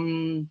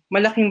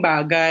 malaking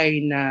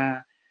bagay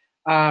na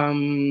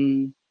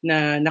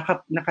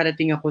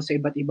nakarating ako sa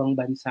iba't ibang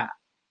bansa,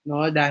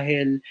 no?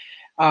 Dahil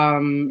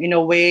in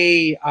a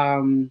way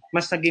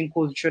mas naging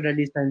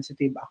culturally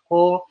sensitive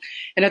ako,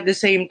 and at the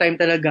same time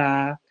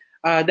talaga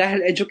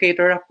dahil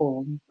educator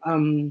ako,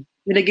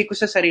 nilagay ko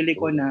sa sarili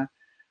ko Mhm, na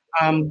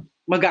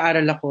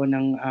mag-aaral ako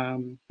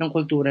ng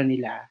kultura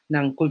nila,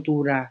 ng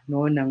kultura,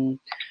 no, mhm,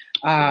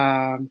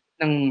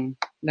 ng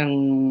ng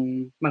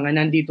mga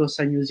nandito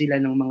sa New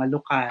Zealand, ng mga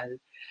lokal.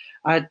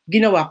 At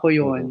ginawa ko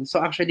yon.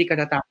 So actually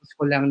katatapos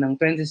ko lang ng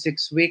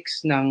 26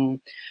 weeks ng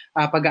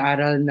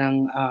pag-aaral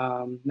ng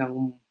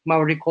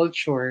Maori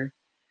culture,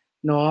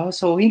 no?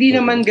 So hindi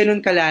naman ganun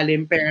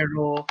kalalim,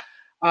 pero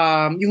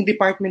yung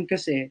department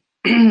kasi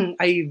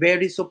ay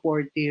very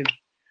supportive,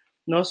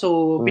 no?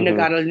 So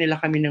pinag-aral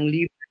nila kami ng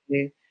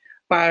libre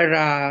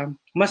para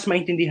mas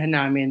maintindihan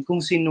namin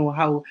kung sino,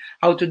 how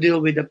to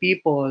deal with the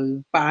people,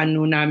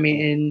 paano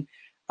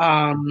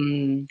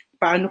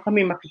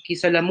kami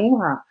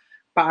makikisalamuha,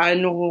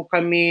 paano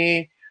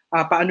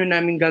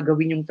namin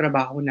gagawin yung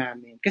trabaho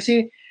namin.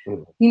 Kasi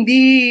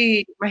hindi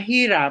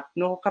mahirap,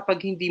 no,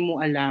 kapag hindi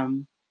mo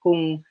alam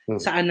kung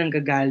saan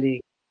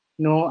nanggagaling,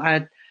 no,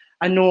 at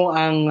ano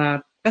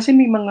kasi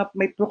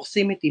may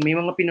proximity, may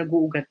mga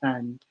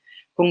pinag-uugatan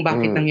kung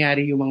bakit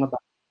nangyari yung mga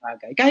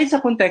bagay. Kahit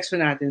sa konteksto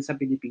natin sa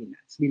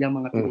Pilipinas, bilang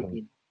mga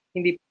Pilipino.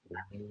 Hindi.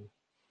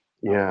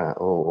 Yeah,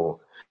 oo.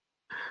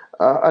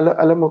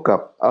 Alam mo,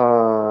 Kap,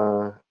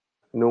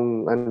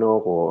 nung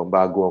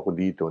bago ako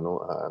dito,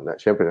 no,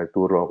 syempre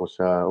nagturo ako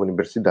sa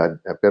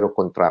universidad, pero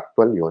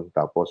contractual yon.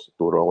 Tapos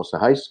turo ako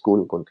sa high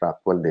school,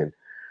 contractual din.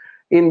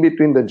 In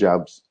between the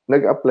jobs,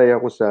 nag-apply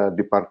ako sa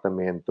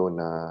departamento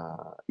na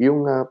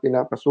yung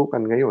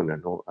pinapasukan ngayon,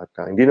 ano, at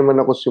hindi naman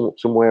ako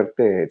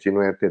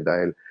sinuwerte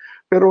dahil,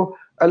 pero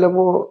alam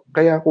mo,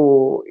 kaya ako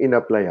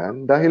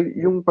in-applyan dahil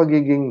yung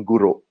pagiging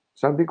guro,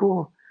 sabi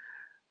ko,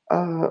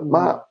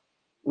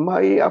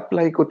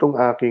 mai-apply ko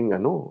tong aking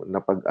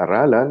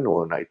napag-aralan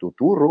o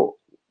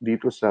naituturo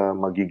dito sa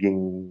magiging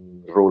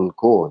role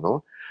ko,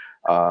 no?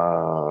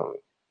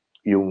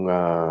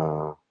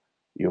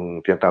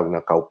 Yung tinatawag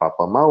na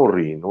kaupapa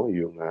Maori, no?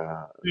 Yung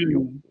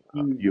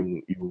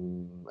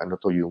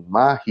yung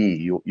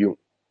mahi, yung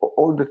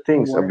all the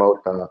things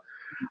about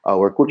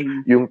our culture,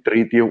 yung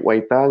Treaty of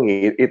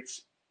Waitangi,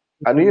 it's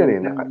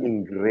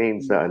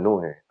naka-ingrained sa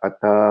at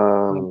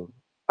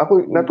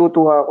ako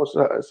natutuwa ako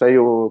sa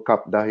iyo,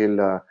 Kap, dahil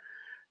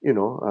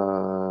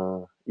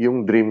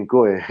yung dream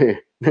ko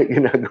na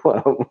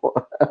ginagawa mo.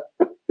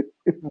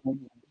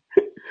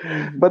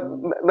 But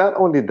not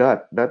only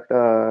that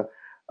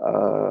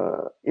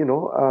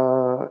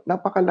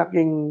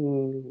napakalaking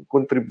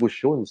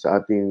kontribusyon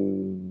sa ating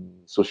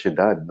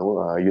sosyedad,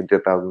 no? Yung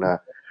tinatawag na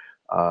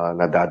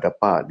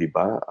nadadapa, di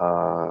ba?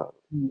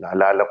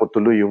 Naalala ko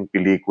tuloy yung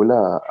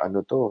pelikula,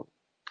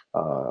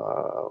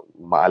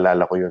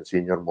 maalala ko yun,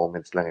 Senior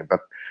Moments lang.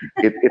 But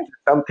it's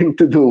something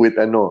to do with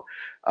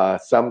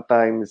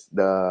sometimes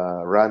the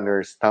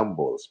runner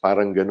stumbles,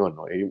 parang ganun,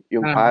 no?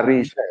 Yung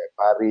pari siya,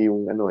 pari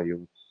yung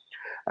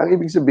ang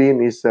ibig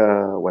sabihin is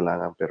wala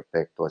nang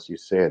perfecto, as you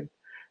said.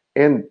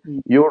 And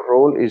your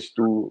role is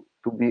to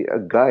be a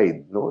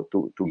guide, no?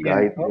 To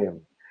guide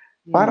them.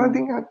 Para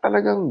din nga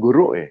talagang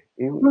guro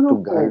to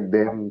guide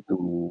them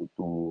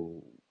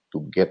to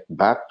get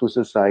back to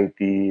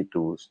society,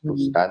 to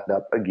stand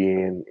up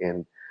again,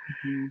 and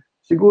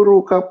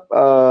siguro, Kap,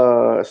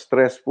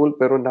 stressful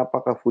pero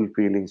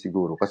napaka-fulfilling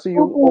siguro kasi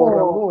yung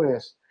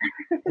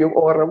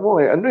aura mo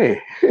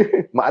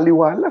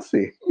maaliwalas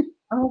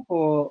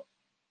Opo.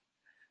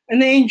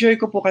 Na-enjoy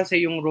ko po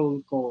kasi yung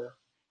role ko.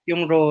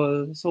 Yung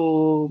role.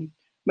 So,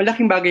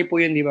 malaking bagay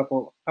po yun, di ba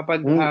po?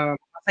 Kapag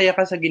masaya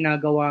ka sa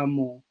ginagawa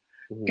mo,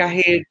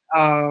 kahit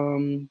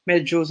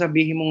medyo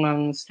sabihin mo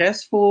ngang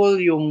stressful,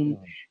 yung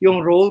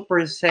role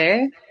per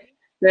se,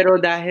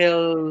 pero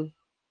dahil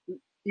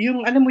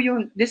yung, alam mo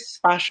yun, this is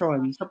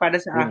passion. So,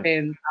 para sa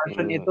akin,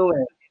 passion ito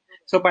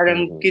So,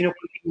 parang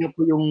kinukontinue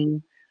ko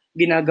yung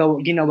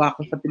ginawa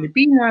ko sa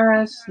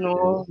Pilipinas,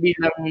 no,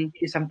 bilang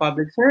isang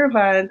public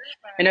servant,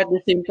 and at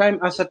the same time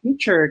as a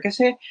teacher,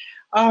 kasi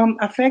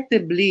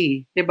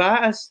effectively, 'di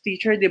ba, as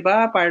teacher, 'di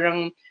ba,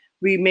 parang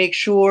we make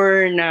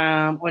sure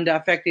na on the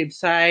effective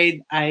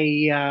side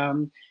ay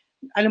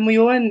alam mo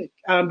 'yun,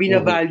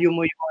 binavalue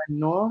mo 'yun,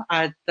 no,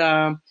 at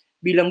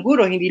bilang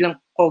guro hindi lang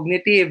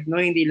cognitive, no,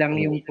 hindi lang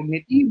yung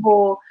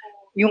kognitibo,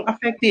 yung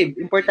affective,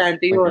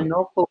 importante 'yun,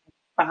 no, kung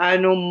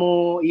paano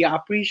mo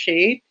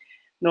i-appreciate,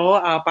 no,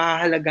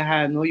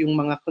 pahahalagahan, no, yung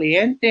mga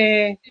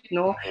kliyente,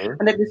 no,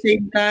 and at the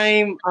same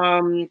time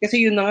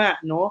kasi yun na nga,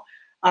 no,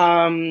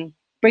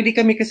 pwede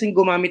kami kasing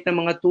gumamit ng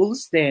mga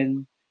tools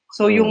din,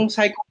 so yung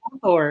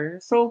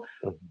psychomotor, so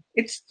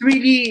it's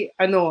really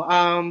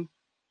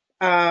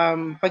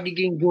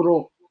pagiging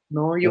guro,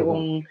 no,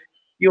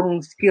 yung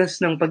skills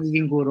ng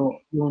pagiging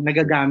guro yung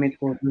nagagamit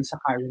ko dun sa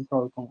current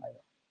role ko ngayon.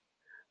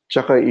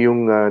 Tsaka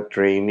yung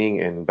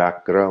training and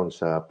background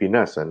sa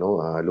Pinas,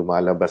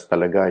 lumalabas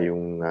talaga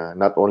yung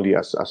not only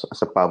as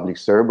a public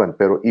servant,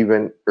 pero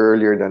even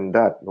earlier than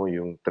that, no,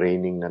 yung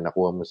training na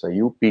nakuha mo sa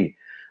UP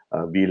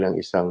bilang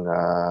isang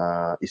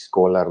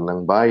scholar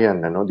ng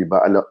bayan, di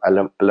ba?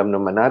 Alam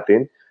naman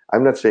natin,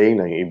 I'm not saying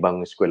na yung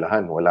ibang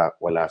eskwelahan wala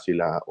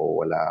sila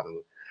o wala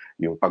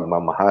yung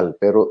pagmamahal,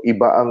 pero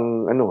iba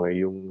ang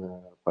yung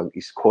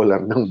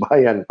pag-scholar ng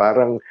bayan,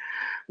 parang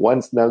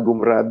once na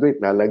gumraduate,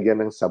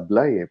 nalagyan ng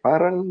sablay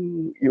parang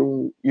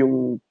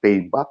yung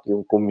payback,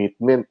 yung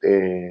commitment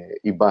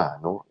iba,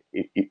 no?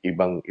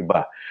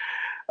 Ibang-iba.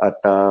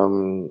 At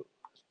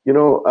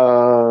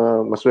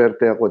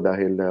Maswerte ako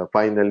dahil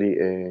finally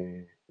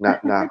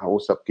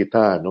nakausap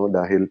kita, no?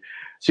 Dahil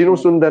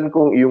sinusundan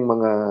kong iyong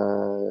mga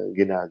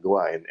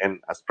ginagawa, and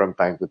as from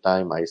time to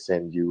time I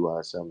send you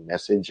some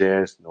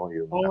messages, no?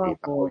 Yung Oo nga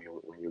nakita po. ko yung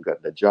when you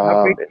got the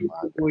job and Na-appreciate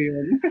ko po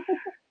yun.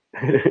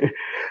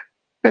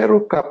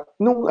 Pero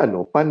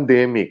nung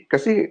pandemic,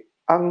 kasi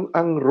ang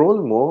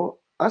role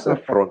mo as a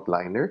Opo.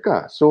 frontliner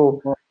ka.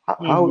 So Opo.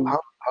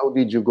 how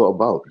did you go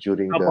about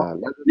during Opo.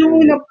 the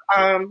Yung una,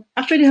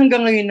 actually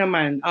hanggang ngayon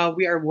naman,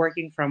 we are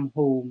working from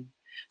home.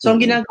 So, ang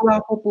Mhm.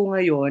 ginagawa ko po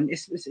ngayon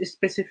is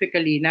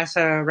specifically,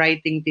 nasa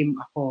writing team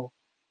ako.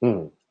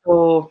 Mm.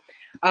 So,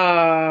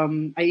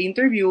 I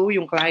interview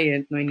yung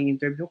client, no,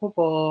 ini-interview ko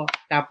po.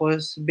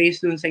 Tapos,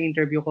 based dun sa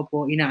interview ko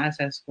po,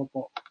 ina-assess ko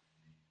po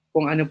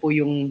kung ano po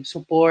yung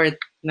support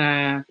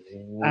na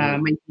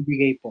may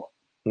ibigay po.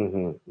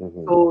 Mhm.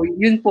 Mhm. So,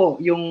 yun po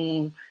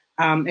yung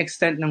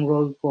extent ng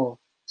role ko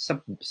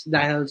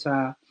dahil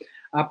sa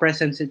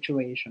present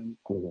situation.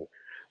 Mhm.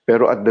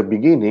 Pero at the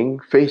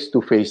beginning,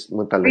 face-to-face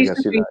mo talaga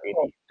sila Face-to-face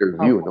po.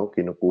 in-interview, Opo. no?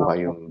 Kinukuha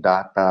Opo. yung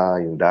data,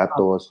 yung Opo.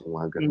 datos, yung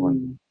mga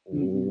ganon.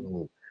 Mm.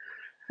 Mm.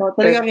 So,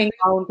 talagang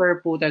encounter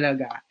po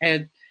talaga.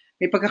 And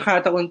may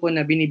pagkakataon po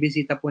na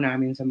binibisita po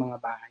namin sa mga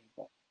bahay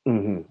po.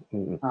 Mhm.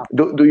 Mhm.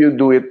 Opo. Do you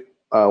do it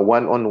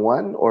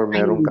one-on-one or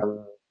meron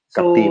kang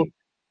So, ka-team?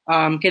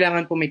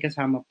 kailangan po may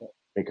kasama po.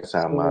 May So,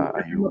 kasama,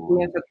 kasama po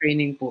yan ayun. sa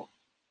training po.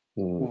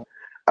 Hmm.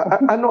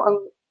 Ano ang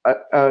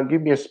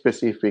give me a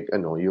specific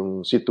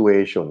yung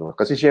situation, no?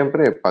 Kasi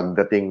siyempre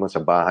pagdating mo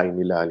sa bahay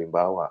nila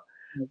halimbawa,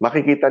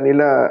 makikita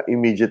nila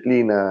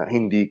immediately na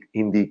hindi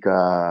ka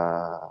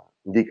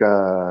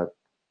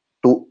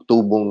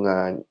tubong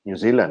New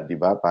Zealand, 'di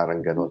ba?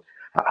 Parang gano'n.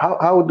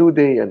 How do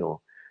they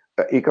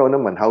ikaw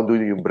naman, how do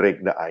you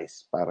break the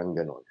ice? Parang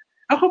gano'n.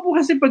 Ako po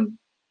kasi pag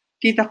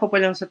kita ko pa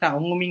lang sa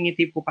tao,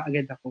 ngumingiti po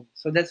kaagad ako.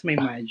 So, that's my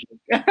magic.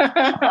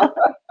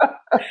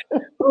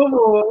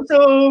 Oo. So,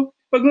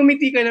 pag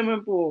ngumiti ka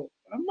naman po,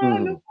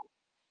 Mm.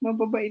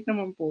 mababait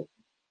naman po.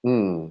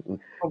 Mm.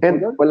 Opo, And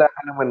wala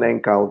ka naman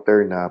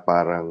na-encounter na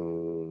parang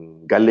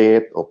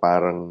galit o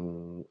parang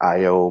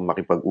ayaw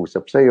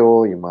makipag-usap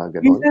sa'yo, yung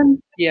mga ganon?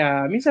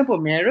 minsan po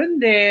meron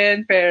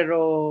din,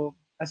 pero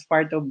as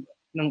part of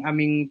ng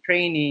aming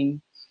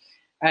training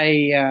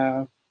ay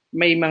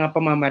may mga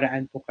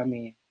pamamaraan po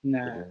kami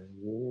na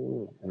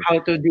how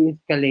to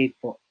de-escalate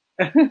po.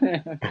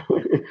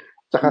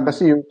 Tsaka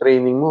kasi yung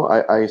training mo,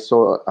 I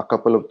saw a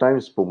couple of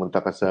times pumunta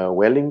ka sa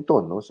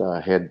Wellington, no, sa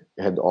head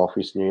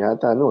office niyo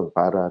yata noon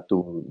para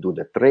to do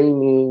the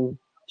training,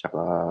 tsaka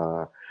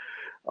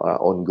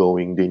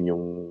ongoing din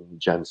yung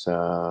dyan sa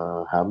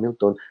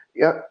Hamilton.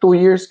 2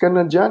 years ka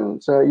na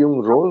dyan sa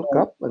yung Roll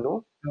Cup,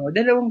 ano?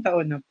 2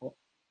 taon na po.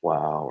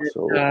 Wow.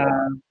 So,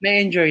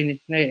 Na-enjoy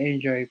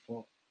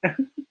po.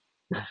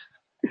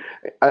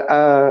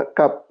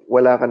 Kap,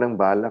 wala ka ng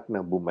balak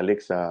na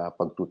bumalik sa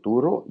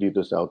pagtuturo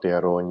dito sa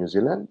Aotearoa, New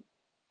Zealand?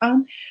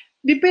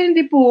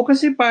 Depende po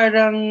kasi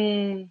parang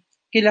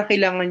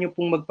kailangan nyo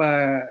pong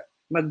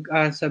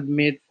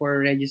mag-submit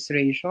for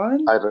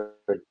registration.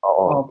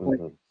 Oo. Opo.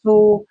 Mhm. So,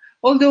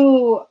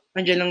 although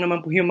andyan lang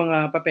naman po yung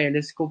mga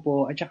papeles ko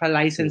po at saka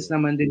license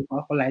naman din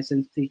po ako,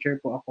 licensed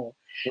teacher po ako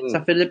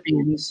sa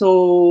Philippines.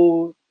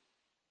 So,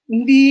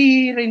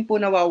 hindi rin po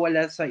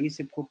nawawala sa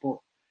isip ko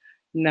po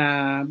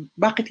na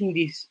bakit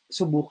hindi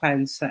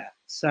subukan sa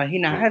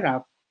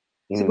hinaharap.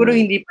 Siguro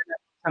hindi pa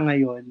sa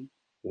ngayon.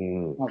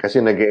 Kasi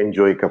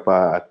nag-enjoy ka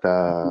pa at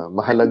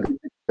mahalaga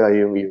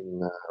yung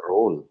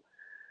role.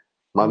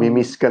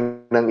 Mamimiss ka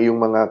ng iyong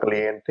mga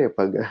kliyente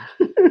pag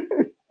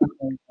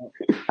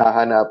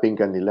hahanapin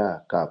ka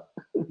nila, Kap.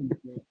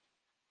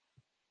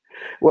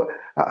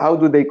 How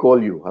do they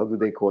call you? How do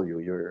they call you,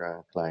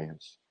 your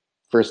clients?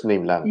 First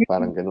name lang,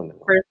 parang ganun.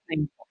 Ano? First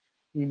name po.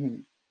 Mm-hmm.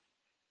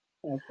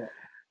 Opo.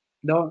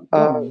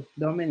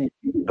 Dominic.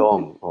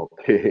 Dom,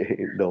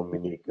 okay.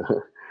 Dominic.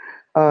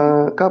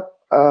 Kap,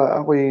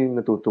 ako'y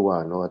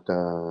natutuwa, no, at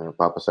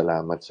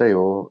papasalamat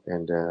sa'yo,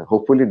 and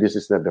hopefully this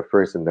is not the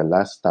first and the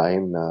last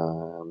time na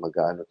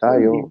mag-aano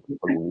tayo,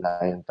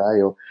 pag-ugnayan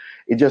tayo.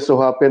 It just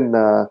so happened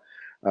na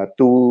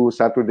 2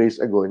 Saturdays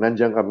ago,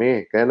 nandiyan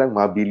kami. Kaya lang,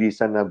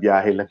 mabilisan na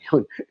biyahe lang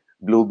yun.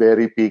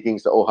 Blueberry picking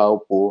sa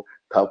Ohaupo,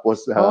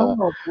 tapos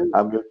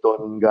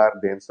Hamilton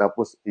Gardens,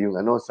 tapos yung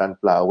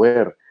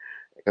sunflower.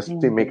 Kasi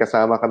may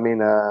kasama kami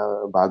na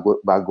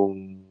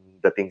bagong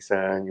dating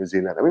sa New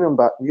Zealand. I mean,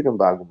 hindi nang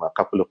bago,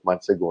 couple of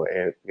months ago,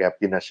 kaya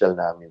pinasyal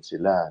namin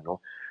sila,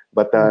 no?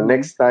 But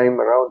next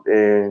time around,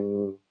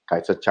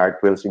 kahit sa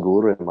Chartwell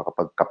siguro,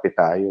 makapagkape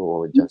tayo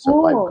o dyan sa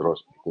Five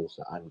Cross kung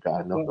saan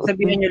ka, no?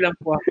 Sabihan niyo lang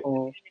po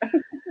ako.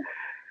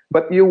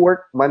 But you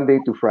work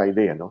Monday to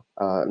Friday, ano?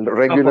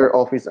 Regular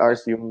office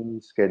hours yung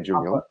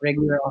schedule nyo?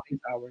 Regular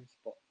office hours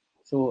po.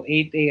 So,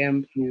 8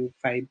 a.m. to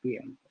 5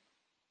 p.m.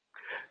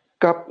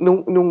 Kap,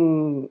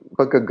 nung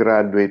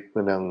pagka-graduate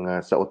mo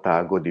sa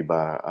Otago, di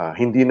ba,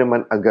 hindi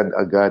naman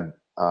agad-agad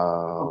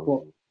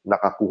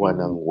nakakuha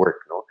ng work,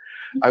 no?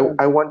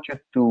 I want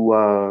you to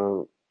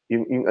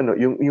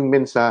yung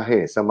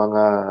mensahe sa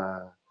mga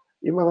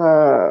yung mga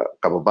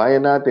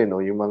kababayan natin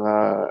o yung mga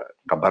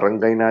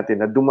kabarangay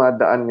natin na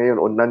dumadaan ngayon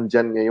o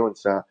nandyan ngayon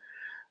sa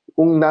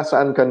kung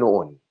nasaan ka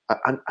noon,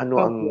 Opo.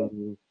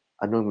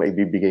 ano ang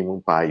maibibigay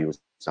mong payo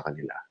sa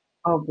kanila?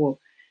 Opo.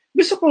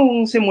 Gusto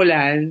kong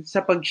simulan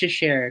sa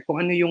pag-share kung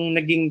ano yung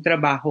naging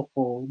trabaho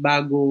ko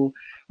bago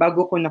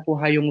ko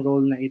nakuha yung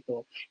role na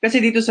ito.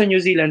 Kasi dito sa New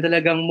Zealand,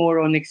 talagang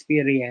more on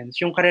experience.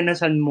 Yung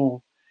karanasan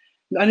mo,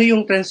 ano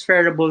yung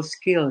transferable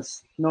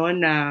skills, no,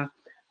 na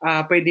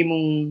pwede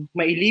mong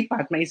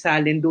mailipat,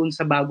 maisalin doon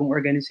sa bagong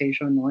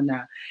organization, no,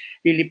 na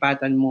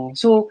lilipatan mo.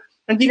 So,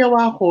 ang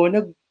ginawa ko,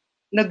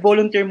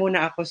 nag-volunteer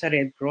muna ako sa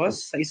Red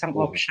Cross, sa isang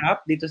op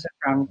shop dito sa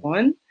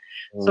Frankon.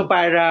 So,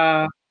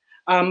 para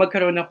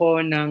magkaroon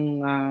ako ng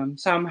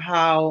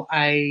somehow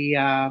ay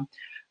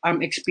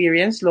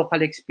experience,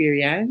 local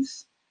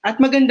experience. At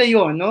maganda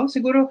yon, no?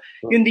 Siguro,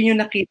 yun din yung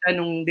nakita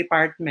nung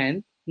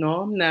department,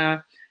 no,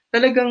 na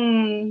talagang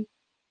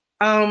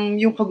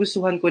yung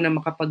kagustuhan ko na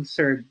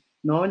makapag-serve,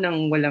 no,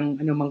 ng walang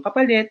anumang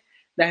kapalit,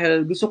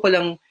 dahil gusto ko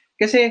lang,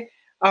 kasi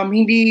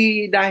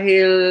hindi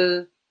dahil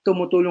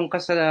tumutulong ka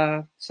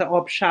sa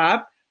op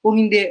shop, kung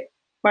hindi,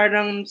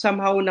 parang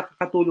somehow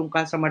nakakatulong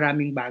ka sa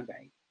maraming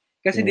bagay.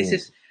 Kasi this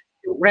is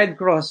yung Red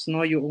Cross,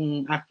 no,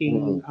 yung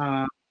aking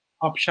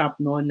op shop,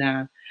 no,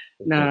 na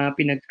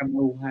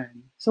pinagtrabahuhan.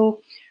 So,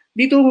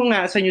 dito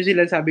nga sa New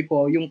Zealand, sabi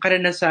ko, yung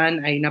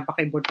karanasan ay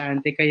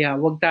napaka-importante, kaya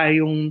wag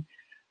tayong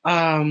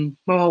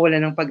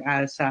mawawala ng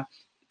pag-asa.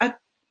 At,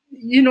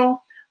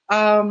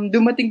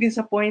 dumating din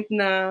sa point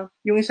na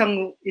yung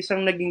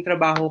isang naging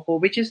trabaho ko,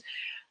 which is,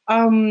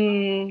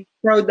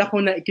 proud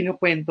ako na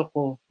ikinukwento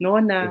ko, no,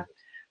 na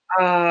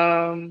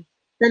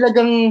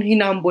talagang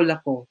hinambol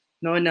ako,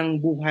 no,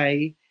 ng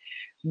buhay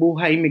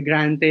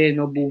migrante,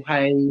 no,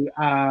 buhay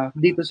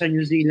dito sa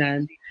New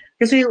Zealand.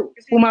 Kasi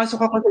pumasok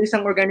ako sa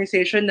isang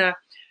organization na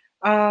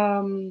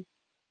um,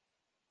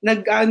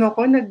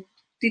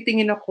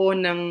 nagtitingin ako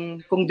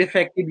ng kung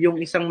defective yung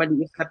isang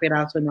maliit na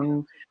piraso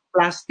ng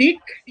plastic.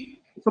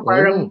 So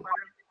parang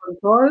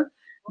control,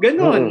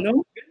 ganon,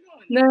 no?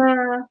 Na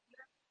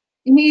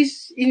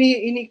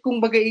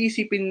kung baga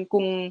iisipin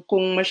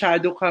kung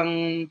masyado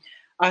kang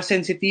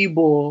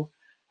sensitibo,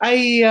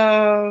 ay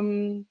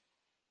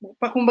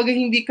kumbaga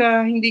hindi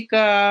ka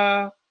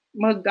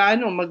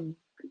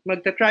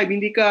magta-tribe,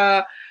 hindi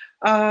ka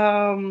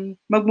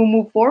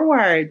magmo-move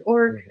forward,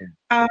 or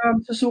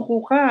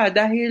susuko ka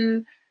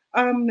dahil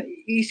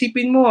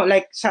isipin mo,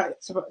 like sa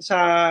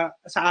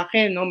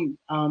akin, no,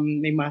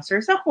 may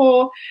masters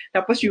ako,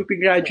 tapos UP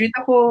graduate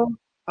ako,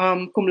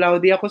 cum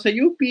laude ako sa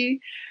UP,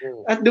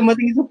 at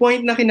dumating sa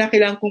point na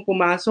kinakailangan kong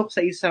pumasok sa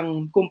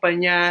isang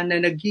kumpanya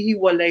na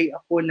naghihiwalay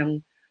ako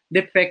ng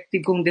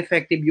kung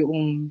defective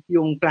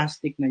yung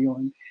plastic na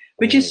yon,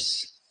 which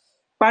is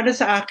para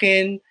sa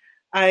akin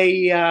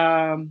ay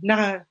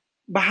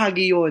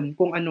bahagi yon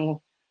kung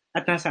ano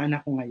at nasaan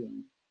ako ngayon.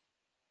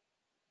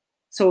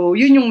 So,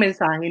 yun yung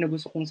mensahe na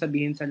gusto kong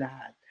sabihin sa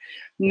lahat,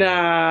 na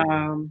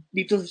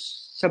dito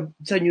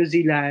sa New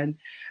Zealand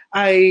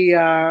ay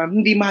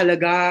hindi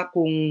mahalaga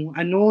kung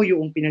ano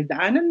yung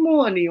pinagdaanan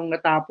mo, ano yung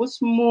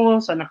natapos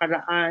mo sa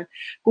nakaraan,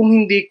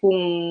 kung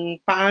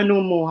paano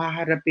mo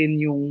haharapin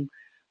yung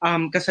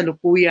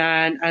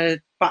kasalukuyan, at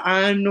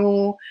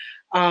paano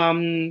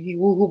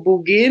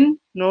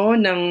hihuhubugin, no,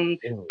 ng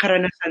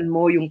karanasan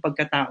mo yung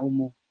pagkatao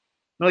mo,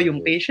 no,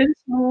 yung patience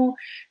mo,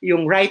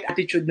 yung right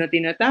attitude na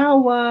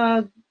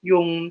tinatawag,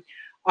 yung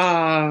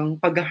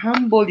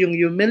pag-humble, yung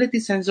humility,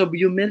 sense of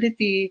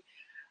humility,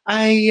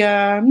 ay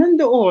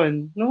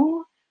nandoon,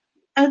 no?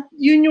 At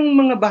yun yung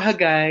mga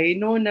bahagay,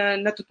 no,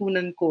 na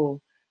natutunan ko,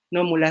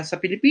 no, mula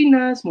sa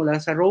Pilipinas, mula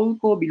sa role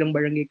ko bilang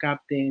barangay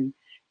captain,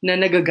 na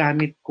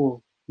nagagamit ko,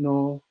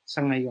 no,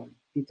 sa ngayon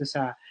dito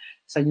sa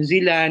New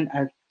Zealand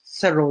at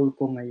sa role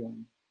ko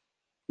ngayon.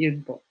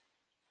 Yun po.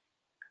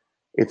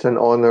 It's an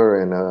honor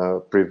and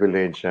a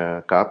privilege,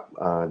 Cap,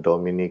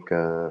 Dominic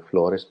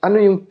Flores. Ano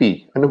yung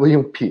P? Ano ba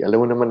yung P?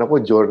 Alam mo naman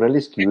ako,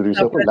 journalist,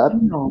 curious ako.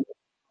 Platino.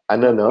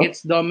 Ano, no?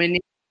 It's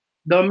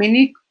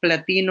Dominic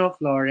Platino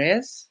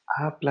Flores.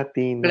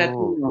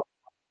 Platino.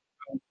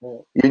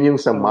 Yun yung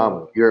sa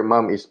mom. Your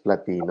mom is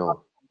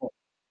Platino.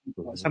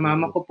 Sa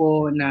mama ko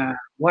po na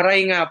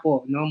waray nga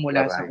po, no,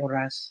 mula Waray. sa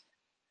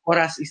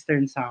Oras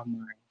Eastern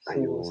Samar. So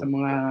Ayun. sa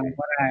mga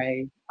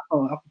waray,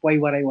 ako po ay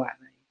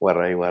waray-waray.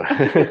 Waray.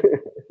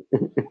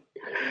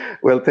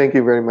 Well, thank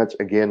you very much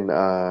again,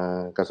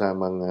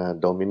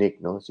 kasamang Dominic,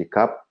 no? Si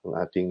Cap, ang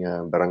ating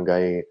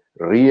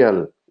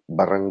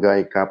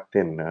barangay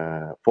captain,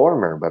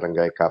 former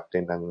barangay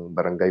captain ng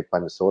Barangay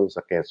Pansol sa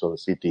Quezon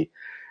City.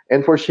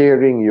 And for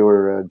sharing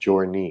your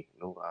journey,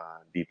 no,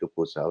 dito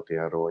po sa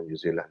Aotearoa, New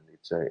Zealand.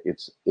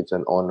 It's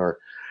an honor,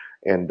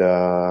 and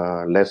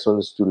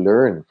lessons to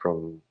learn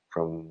from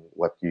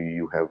what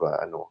you have,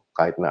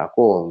 kahit na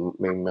ako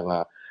may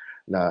mga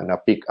na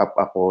pick up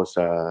ako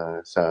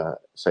sa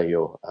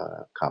iyo,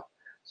 Cap.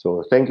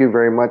 So thank you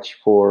very much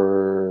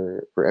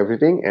for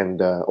everything,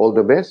 and all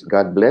the best.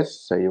 God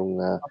bless sa iyong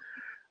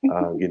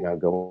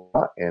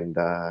ginagawa, and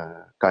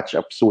catch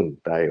up soon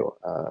tayo,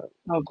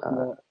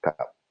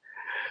 Cap.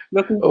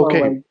 Looking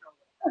Okay, forward.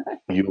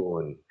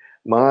 yun.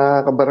 Mga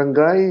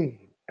kabarangay,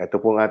 ito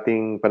pong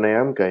ating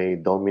panayam kay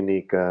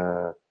Dominic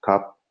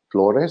Cap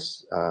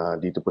Flores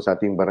dito po sa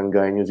ating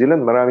Barangay New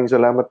Zealand. Maraming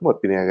salamat mo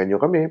at pinayagan nyo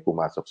kami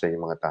pumasok sa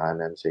inyong mga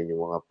tahanan, sa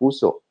inyong mga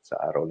puso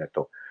sa araw na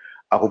to.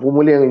 Ako po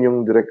muli ang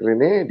inyong Direk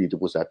Rene dito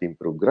po sa ating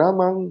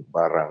programang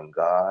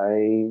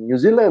Barangay New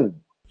Zealand.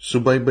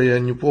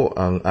 Subaybayan niyo po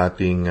ang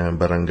ating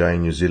Barangay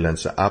New Zealand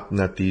sa app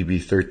na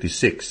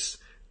TV36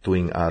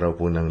 tuwing araw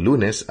po ng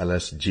Lunes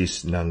alas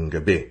 10 ng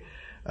gabi.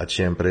 At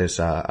syempre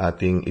sa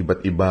ating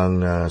iba't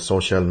ibang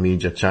social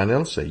media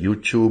channels sa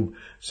YouTube,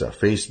 sa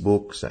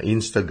Facebook, sa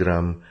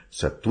Instagram,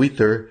 sa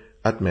Twitter,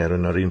 at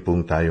meron na rin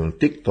pong tayong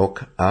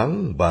TikTok,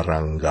 ang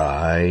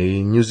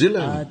Barangay New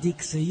Zealand. Adik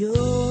sa'yo,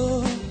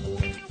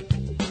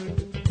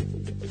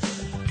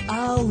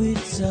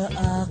 awit sa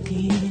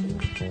akin,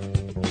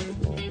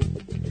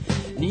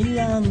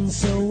 nilang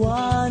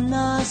sawa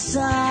na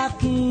sa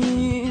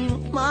aking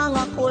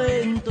mga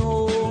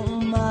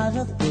kwentong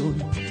marathon.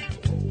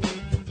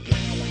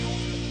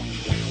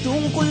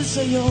 Tungkol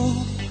sa'yo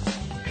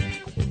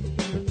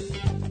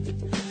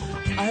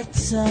at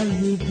sa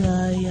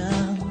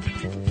ligayang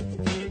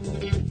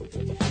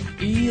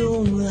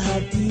iyong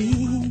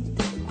hatid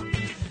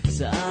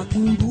sa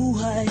aking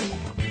buhay.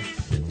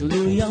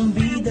 Tuloy ang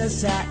bida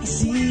sa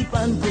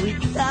isipan ko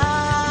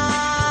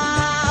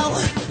ikaw.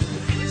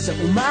 Sa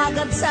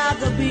umaga't sa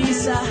gabi,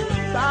 sa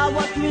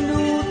bawat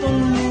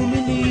minutong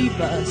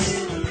lumilipas,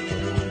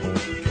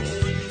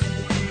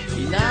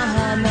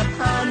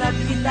 hinahanap-hanap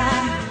kita.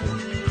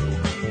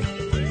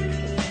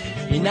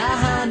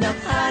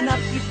 Hinahanap-hanap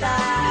kita.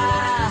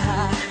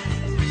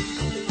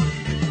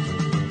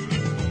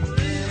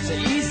 Sa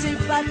isip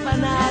at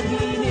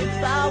panaginip,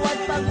 bawat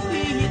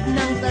pagpihit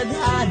ng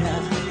tadhana,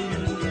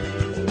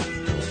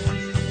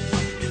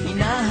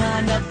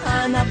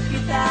 hinahanap-hanap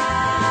kita.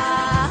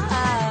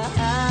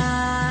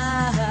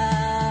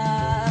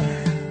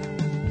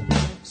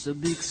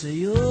 Sabik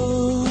sa'yo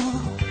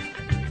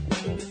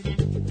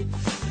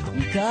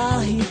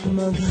kahit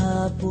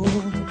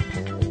maghapon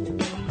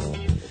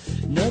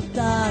na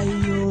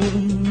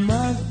tayong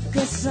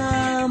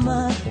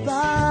magkasama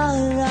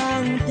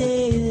parang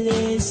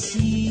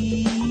telesine.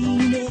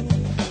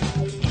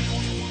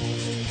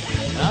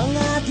 Ang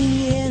ating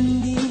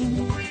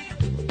ending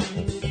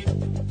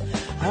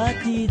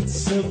hatid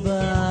sa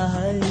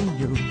bahay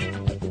niyo.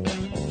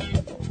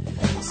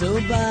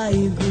 Sabay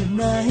good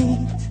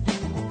night,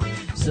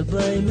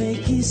 sabay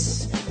may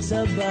kiss,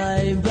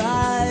 sabay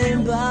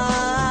bye-bye.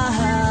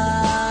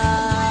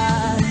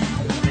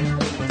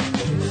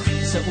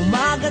 Sa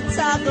umaga't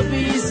sa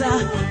gabi, sa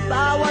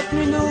bawat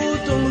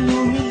minutong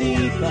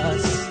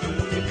lumilipas,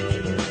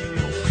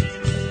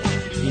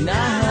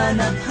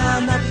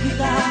 hinahanap-hanap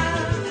kita.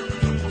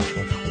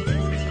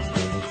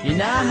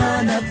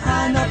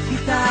 Hinahanap-hanap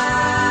kita.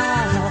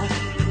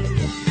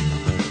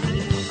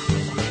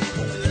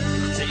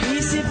 Sa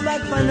isip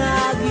at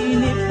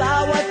panaginip,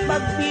 bawat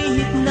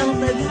pagpihit ng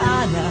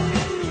tadhana,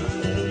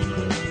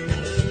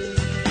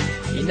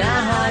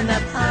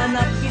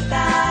 hinahanap-hanap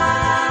kita.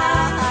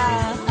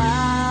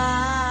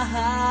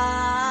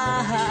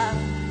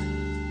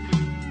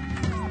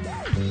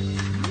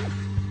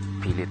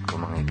 Pilit ko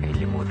mga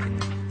ikailimutin.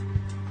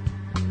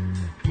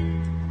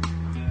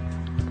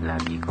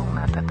 Lagi kong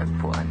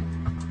natatagpuan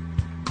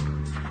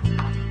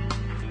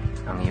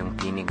ang iyong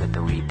tinig at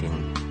awitin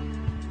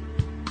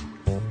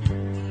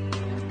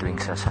tuwing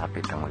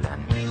sasapit ang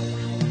ulan.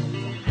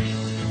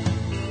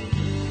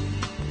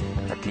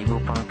 At libo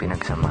pang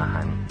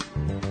pinagsamahan,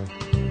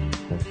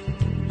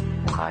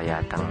 mukha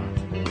yatang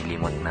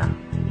nilimot na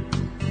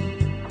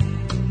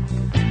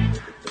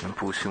ng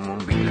puso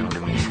mong biglang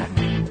lumisan.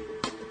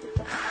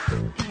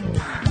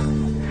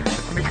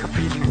 May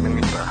kapiling ng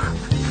iba.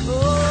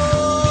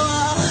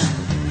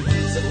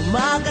 Sa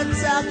umaga't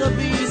sa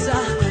gabi, sa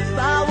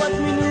bawat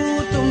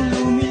minutong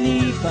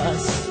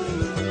lumilipas,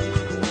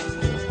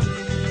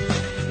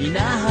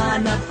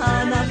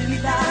 hinahanap-hanap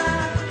kita.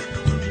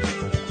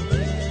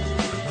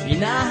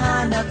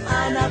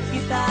 Hinahanap-hanap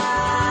kita.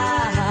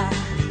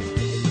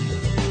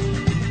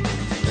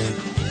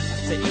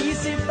 Sa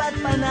isip at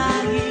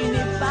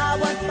panaginip,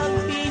 bawat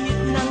pagpihit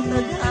ng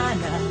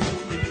tadhana,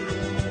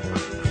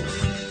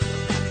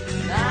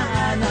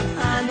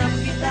 hinahanap-hanap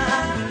kita.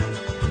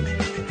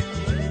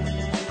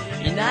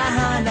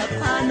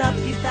 Hinahanap-hanap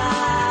kita.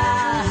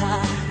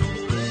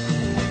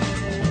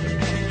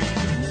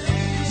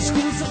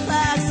 School sa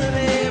flag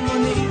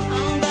ceremony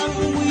hanggang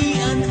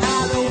uwian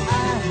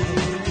araw-araw,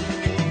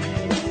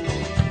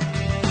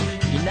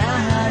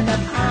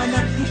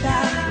 hinahanap-hanap kita.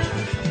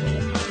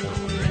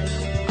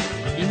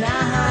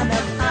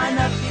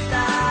 Hinahanap-hanap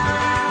kita.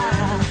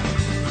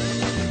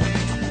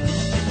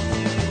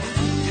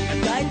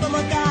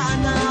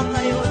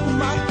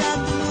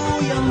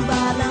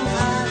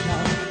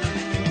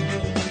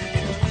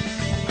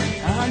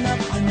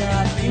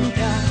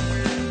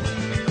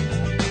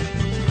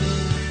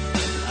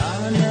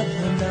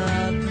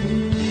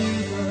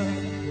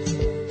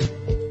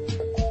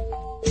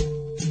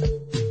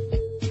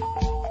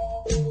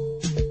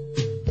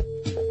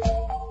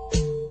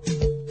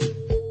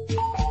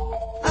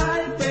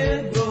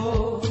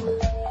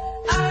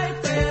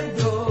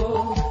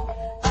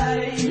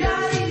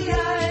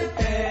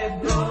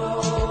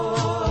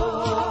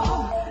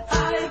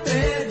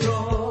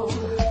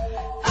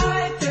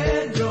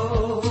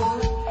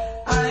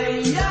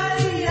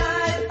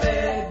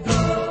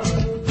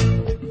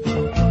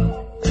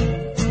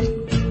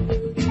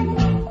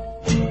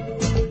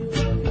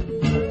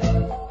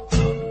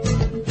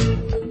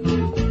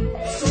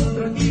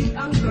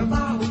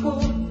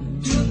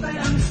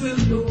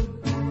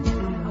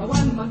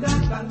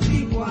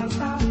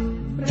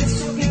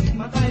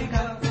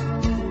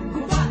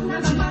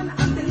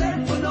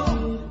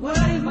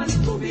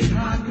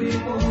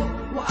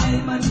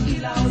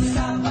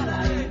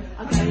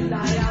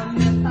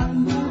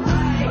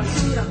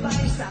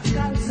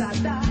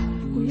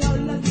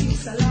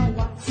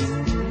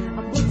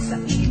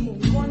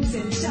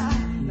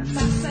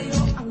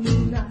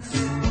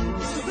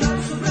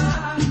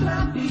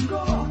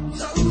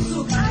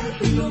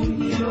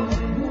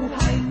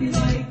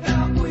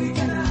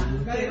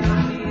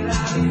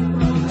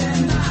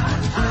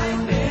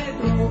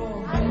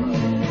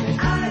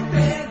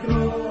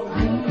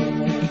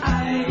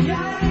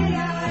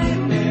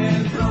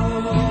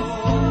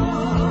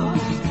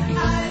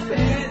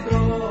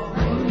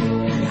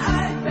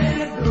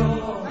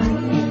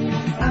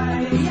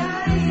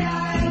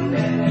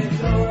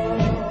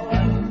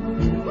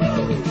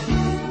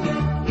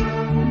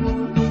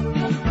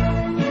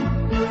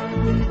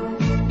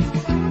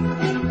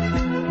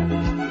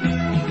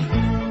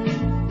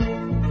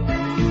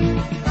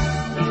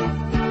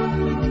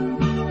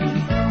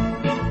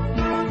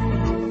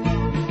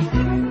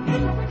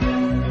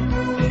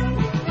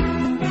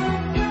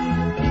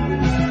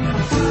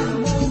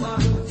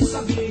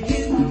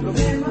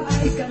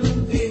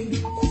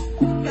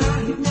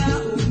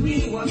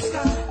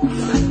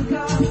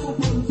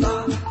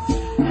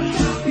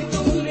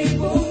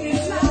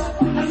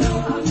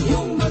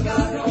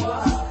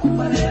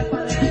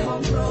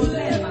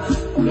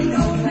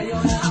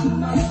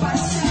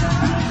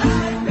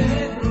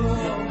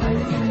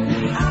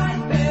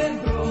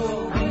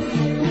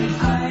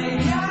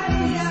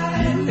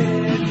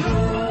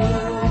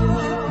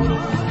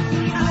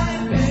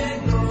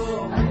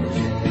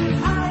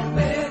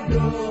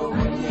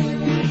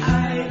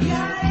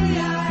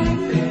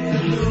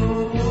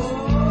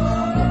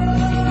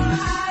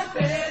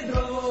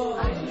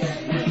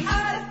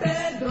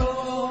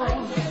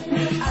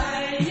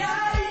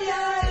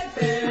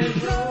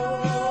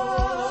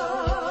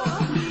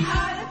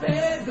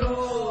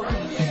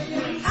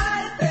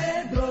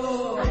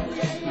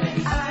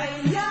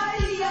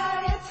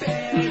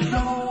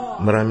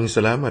 Maraming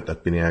salamat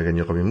at pinayagan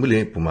niyo kami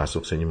muli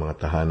pumasok sa inyong mga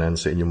tahanan,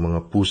 sa inyong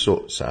mga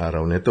puso sa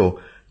araw na ito,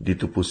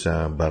 dito po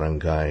sa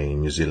Barangay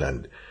New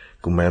Zealand.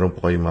 Kung mayroon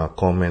po kayong mga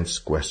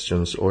comments,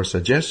 questions, or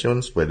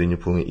suggestions, pwede niyo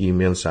pong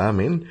i-email sa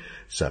amin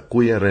sa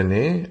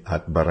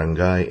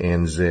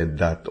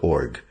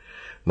kuyarene@barangaynz.org.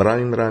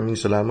 Maraming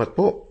salamat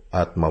po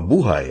at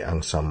mabuhay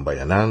ang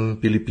sambayanang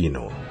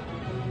Pilipino.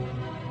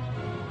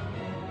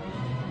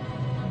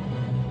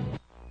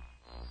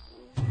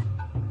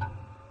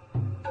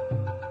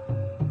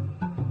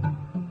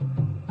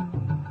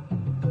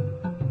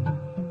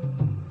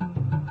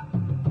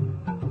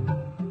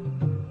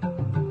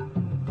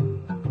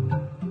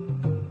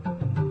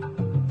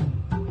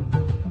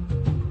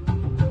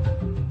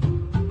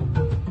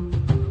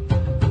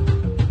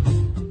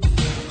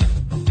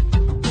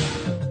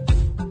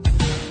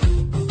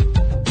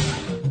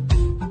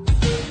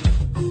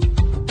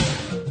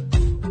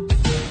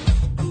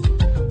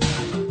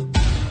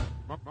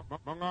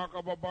 Mga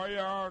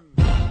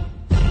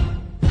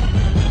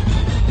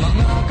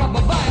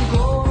kababayan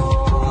ko,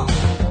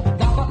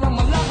 dapat lang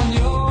malaman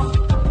nyo,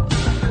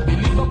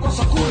 bilib ako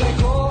sa kulay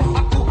ko,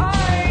 ako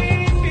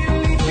ay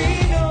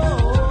Filipino.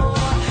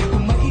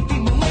 Kung may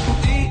itim o may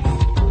puti,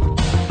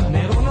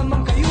 meron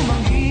naman kayo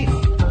manggi.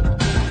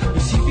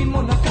 Isipin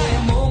mo na kaya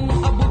mong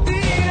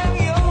abutin ang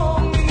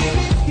iyong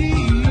miniliti.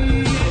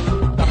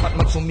 Dapat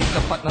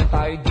magsumikap at nang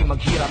tayo di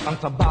maghirap ang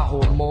trabaho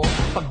mo.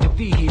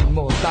 Pagbutihin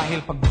mo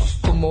dahil pag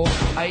gusto mo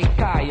ay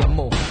kaya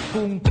mo.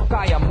 Kung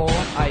kaya mo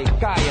ay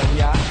kaya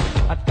niya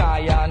at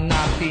kaya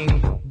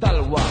nating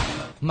dalawa.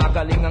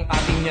 Magaling ang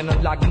ating yan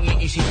ang laging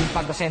iisipin.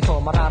 Pag-asenso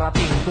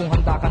mararating kung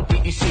handa kang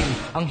tiisin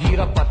ang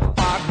hirap at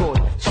pagod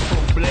sa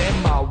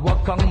problema.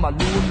 Huwag kang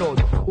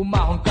malunod,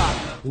 umahon ka,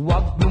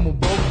 huwag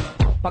lumubog,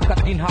 pagkat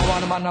ginhawa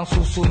naman ang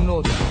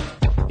susunod.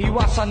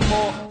 Iwasan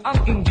mo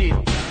ang inggit,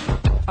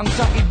 ang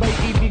sa iba'y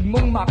ibig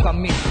mong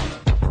makamit.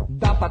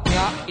 Dapat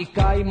nga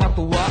ika'y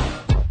matuwa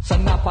sa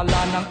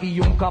napala ng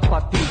iyong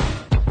kapatid.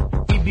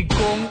 Ibig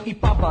kong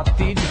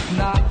ipabatid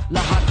na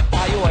lahat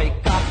tayo ay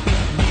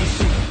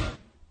kapit-bisig.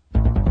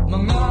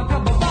 Mga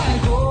kababayan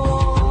ko,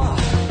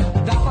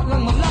 dapat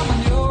lang malaman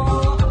nyo,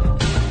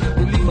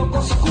 bilib ako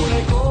sa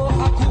kulay ko,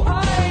 ako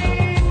ay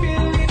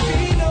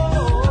Pilipino.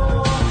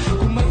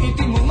 Kung may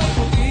itim o may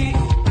puti,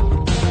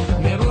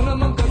 meron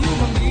naman kayo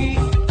manggi.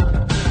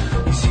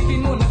 Isipin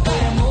mo na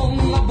kaya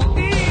mong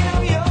abutin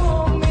ang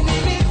iyong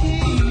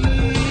miniliti.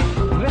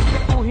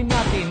 Respetuhin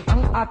natin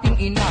ang ating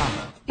ina,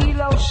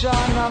 ilaw siya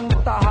ng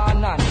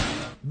tahanan.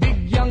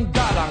 Bigyang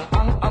galang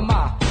ang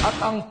ama at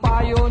ang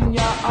payo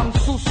niya ang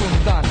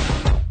susundan.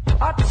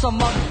 At sa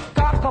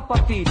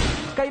magkakapatid,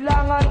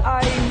 kailangan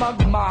ay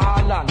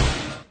magmahalan.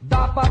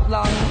 Dapat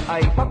lang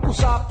ay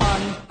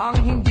pag-usapan ang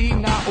hindi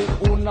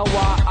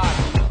nauunawaan.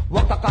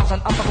 Huwag takasan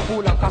ang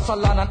pagkukulang,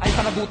 kasalanan ay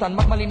panagutan.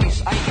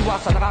 Magmalinis ay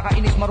iwasan,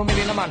 nakakainis, marumi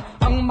rin naman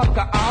ang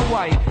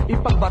magkaaway.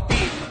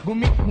 Ipagbati,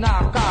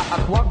 gumikna ka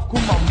at huwag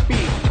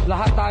kumampi.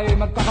 Lahat tayo ay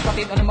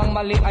magkakapatid, anumang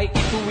mali ay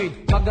ituwid.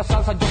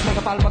 Magdasal sa Diyos, may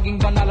kapal,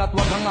 maging banal at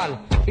huwag hangal.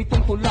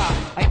 Itong tula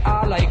ay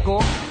alay ko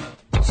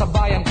sa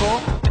bayan ko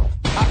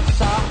at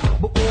sa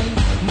buong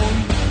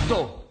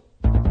mundo.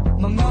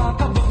 Mga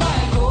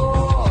kababayan ko,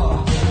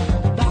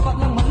 dapat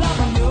lang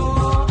malaman nyo,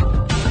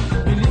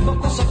 bilib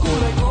ako sa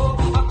kulay ko,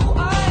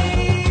 ako ay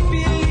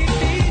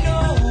Pilipino.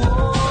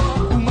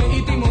 Kung may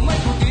itim o may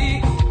puti,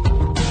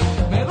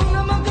 meron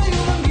naman kayo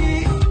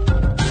manggi.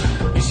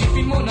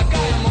 Isipin mo na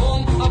kaya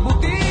mong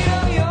abutin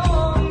ang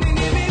iyong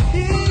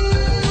miniliti.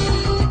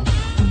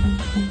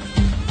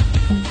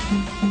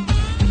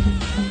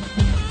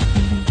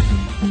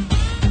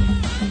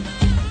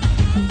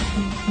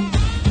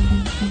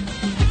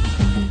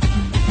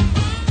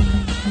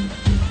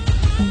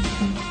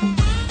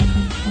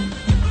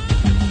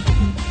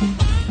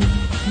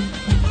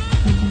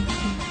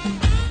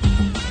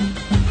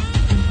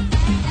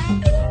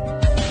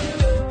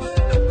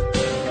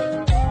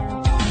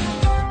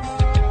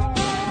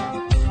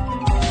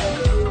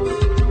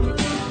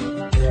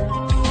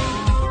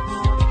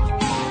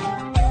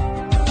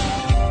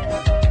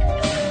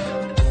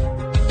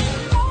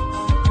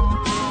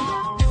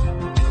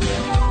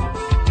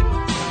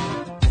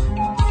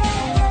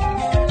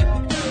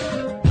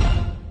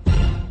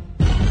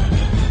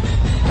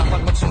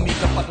 Dapat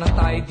magsumikap at nang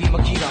tayo di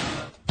maghirap.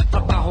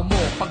 Trabaho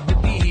mo,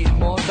 pagbutihin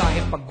mo,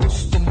 dahil pag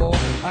gusto mo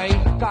ay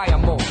kaya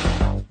mo.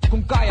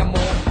 Kung kaya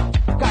mo,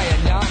 kaya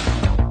niya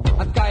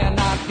at kaya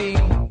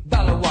nating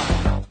dalawa.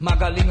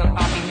 Magaling ang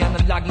ating yan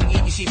ang laging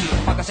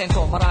iisipin.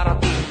 Pag-asenso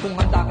mararating kung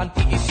handa kang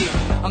tiisin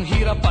ang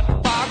hirap at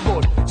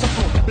pagod sa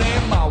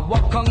problema.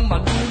 Huwag kang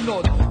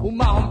malunod,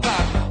 umahon ka,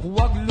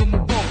 huwag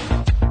lumubog.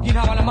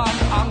 Ginhawa naman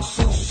ang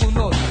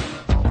susunod.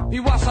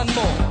 Iwasan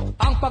mo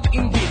ang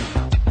pag-inggit,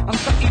 ang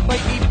sa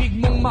iba'y ibig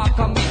mong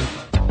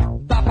makamit.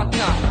 Dapat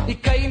nga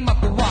ika'y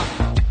matuwa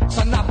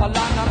sa napala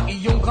ng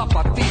iyong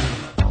kapatid.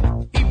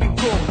 Ibig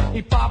kong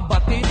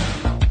ipabatid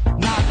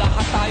na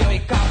lahat tayo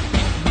ay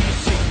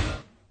kapit-bisig.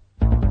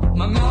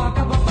 Mga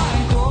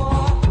kababayan ko,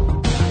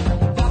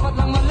 dapat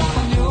lang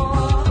malaman nyo,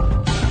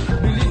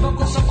 bilib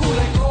ako sa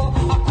kulay ko,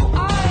 ako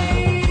ay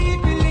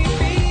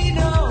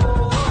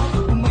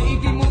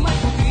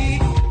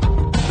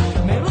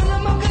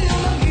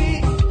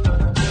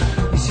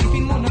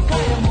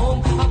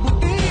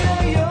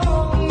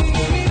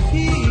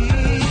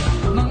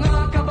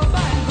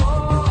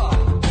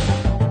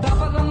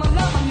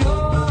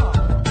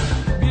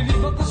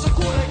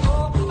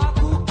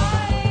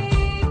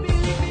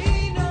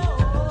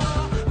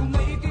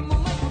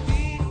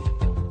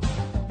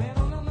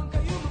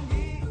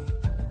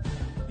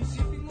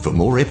For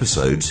more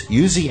episodes,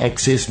 use the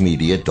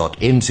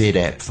accessmedia.nz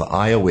app for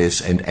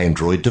iOS and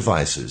Android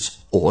devices,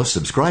 or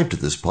subscribe to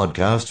this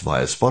podcast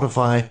via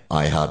Spotify,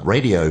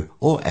 iHeartRadio,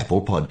 or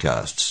Apple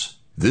Podcasts.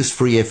 This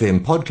Free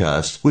FM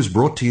podcast was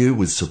brought to you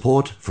with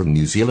support from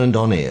New Zealand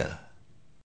On Air.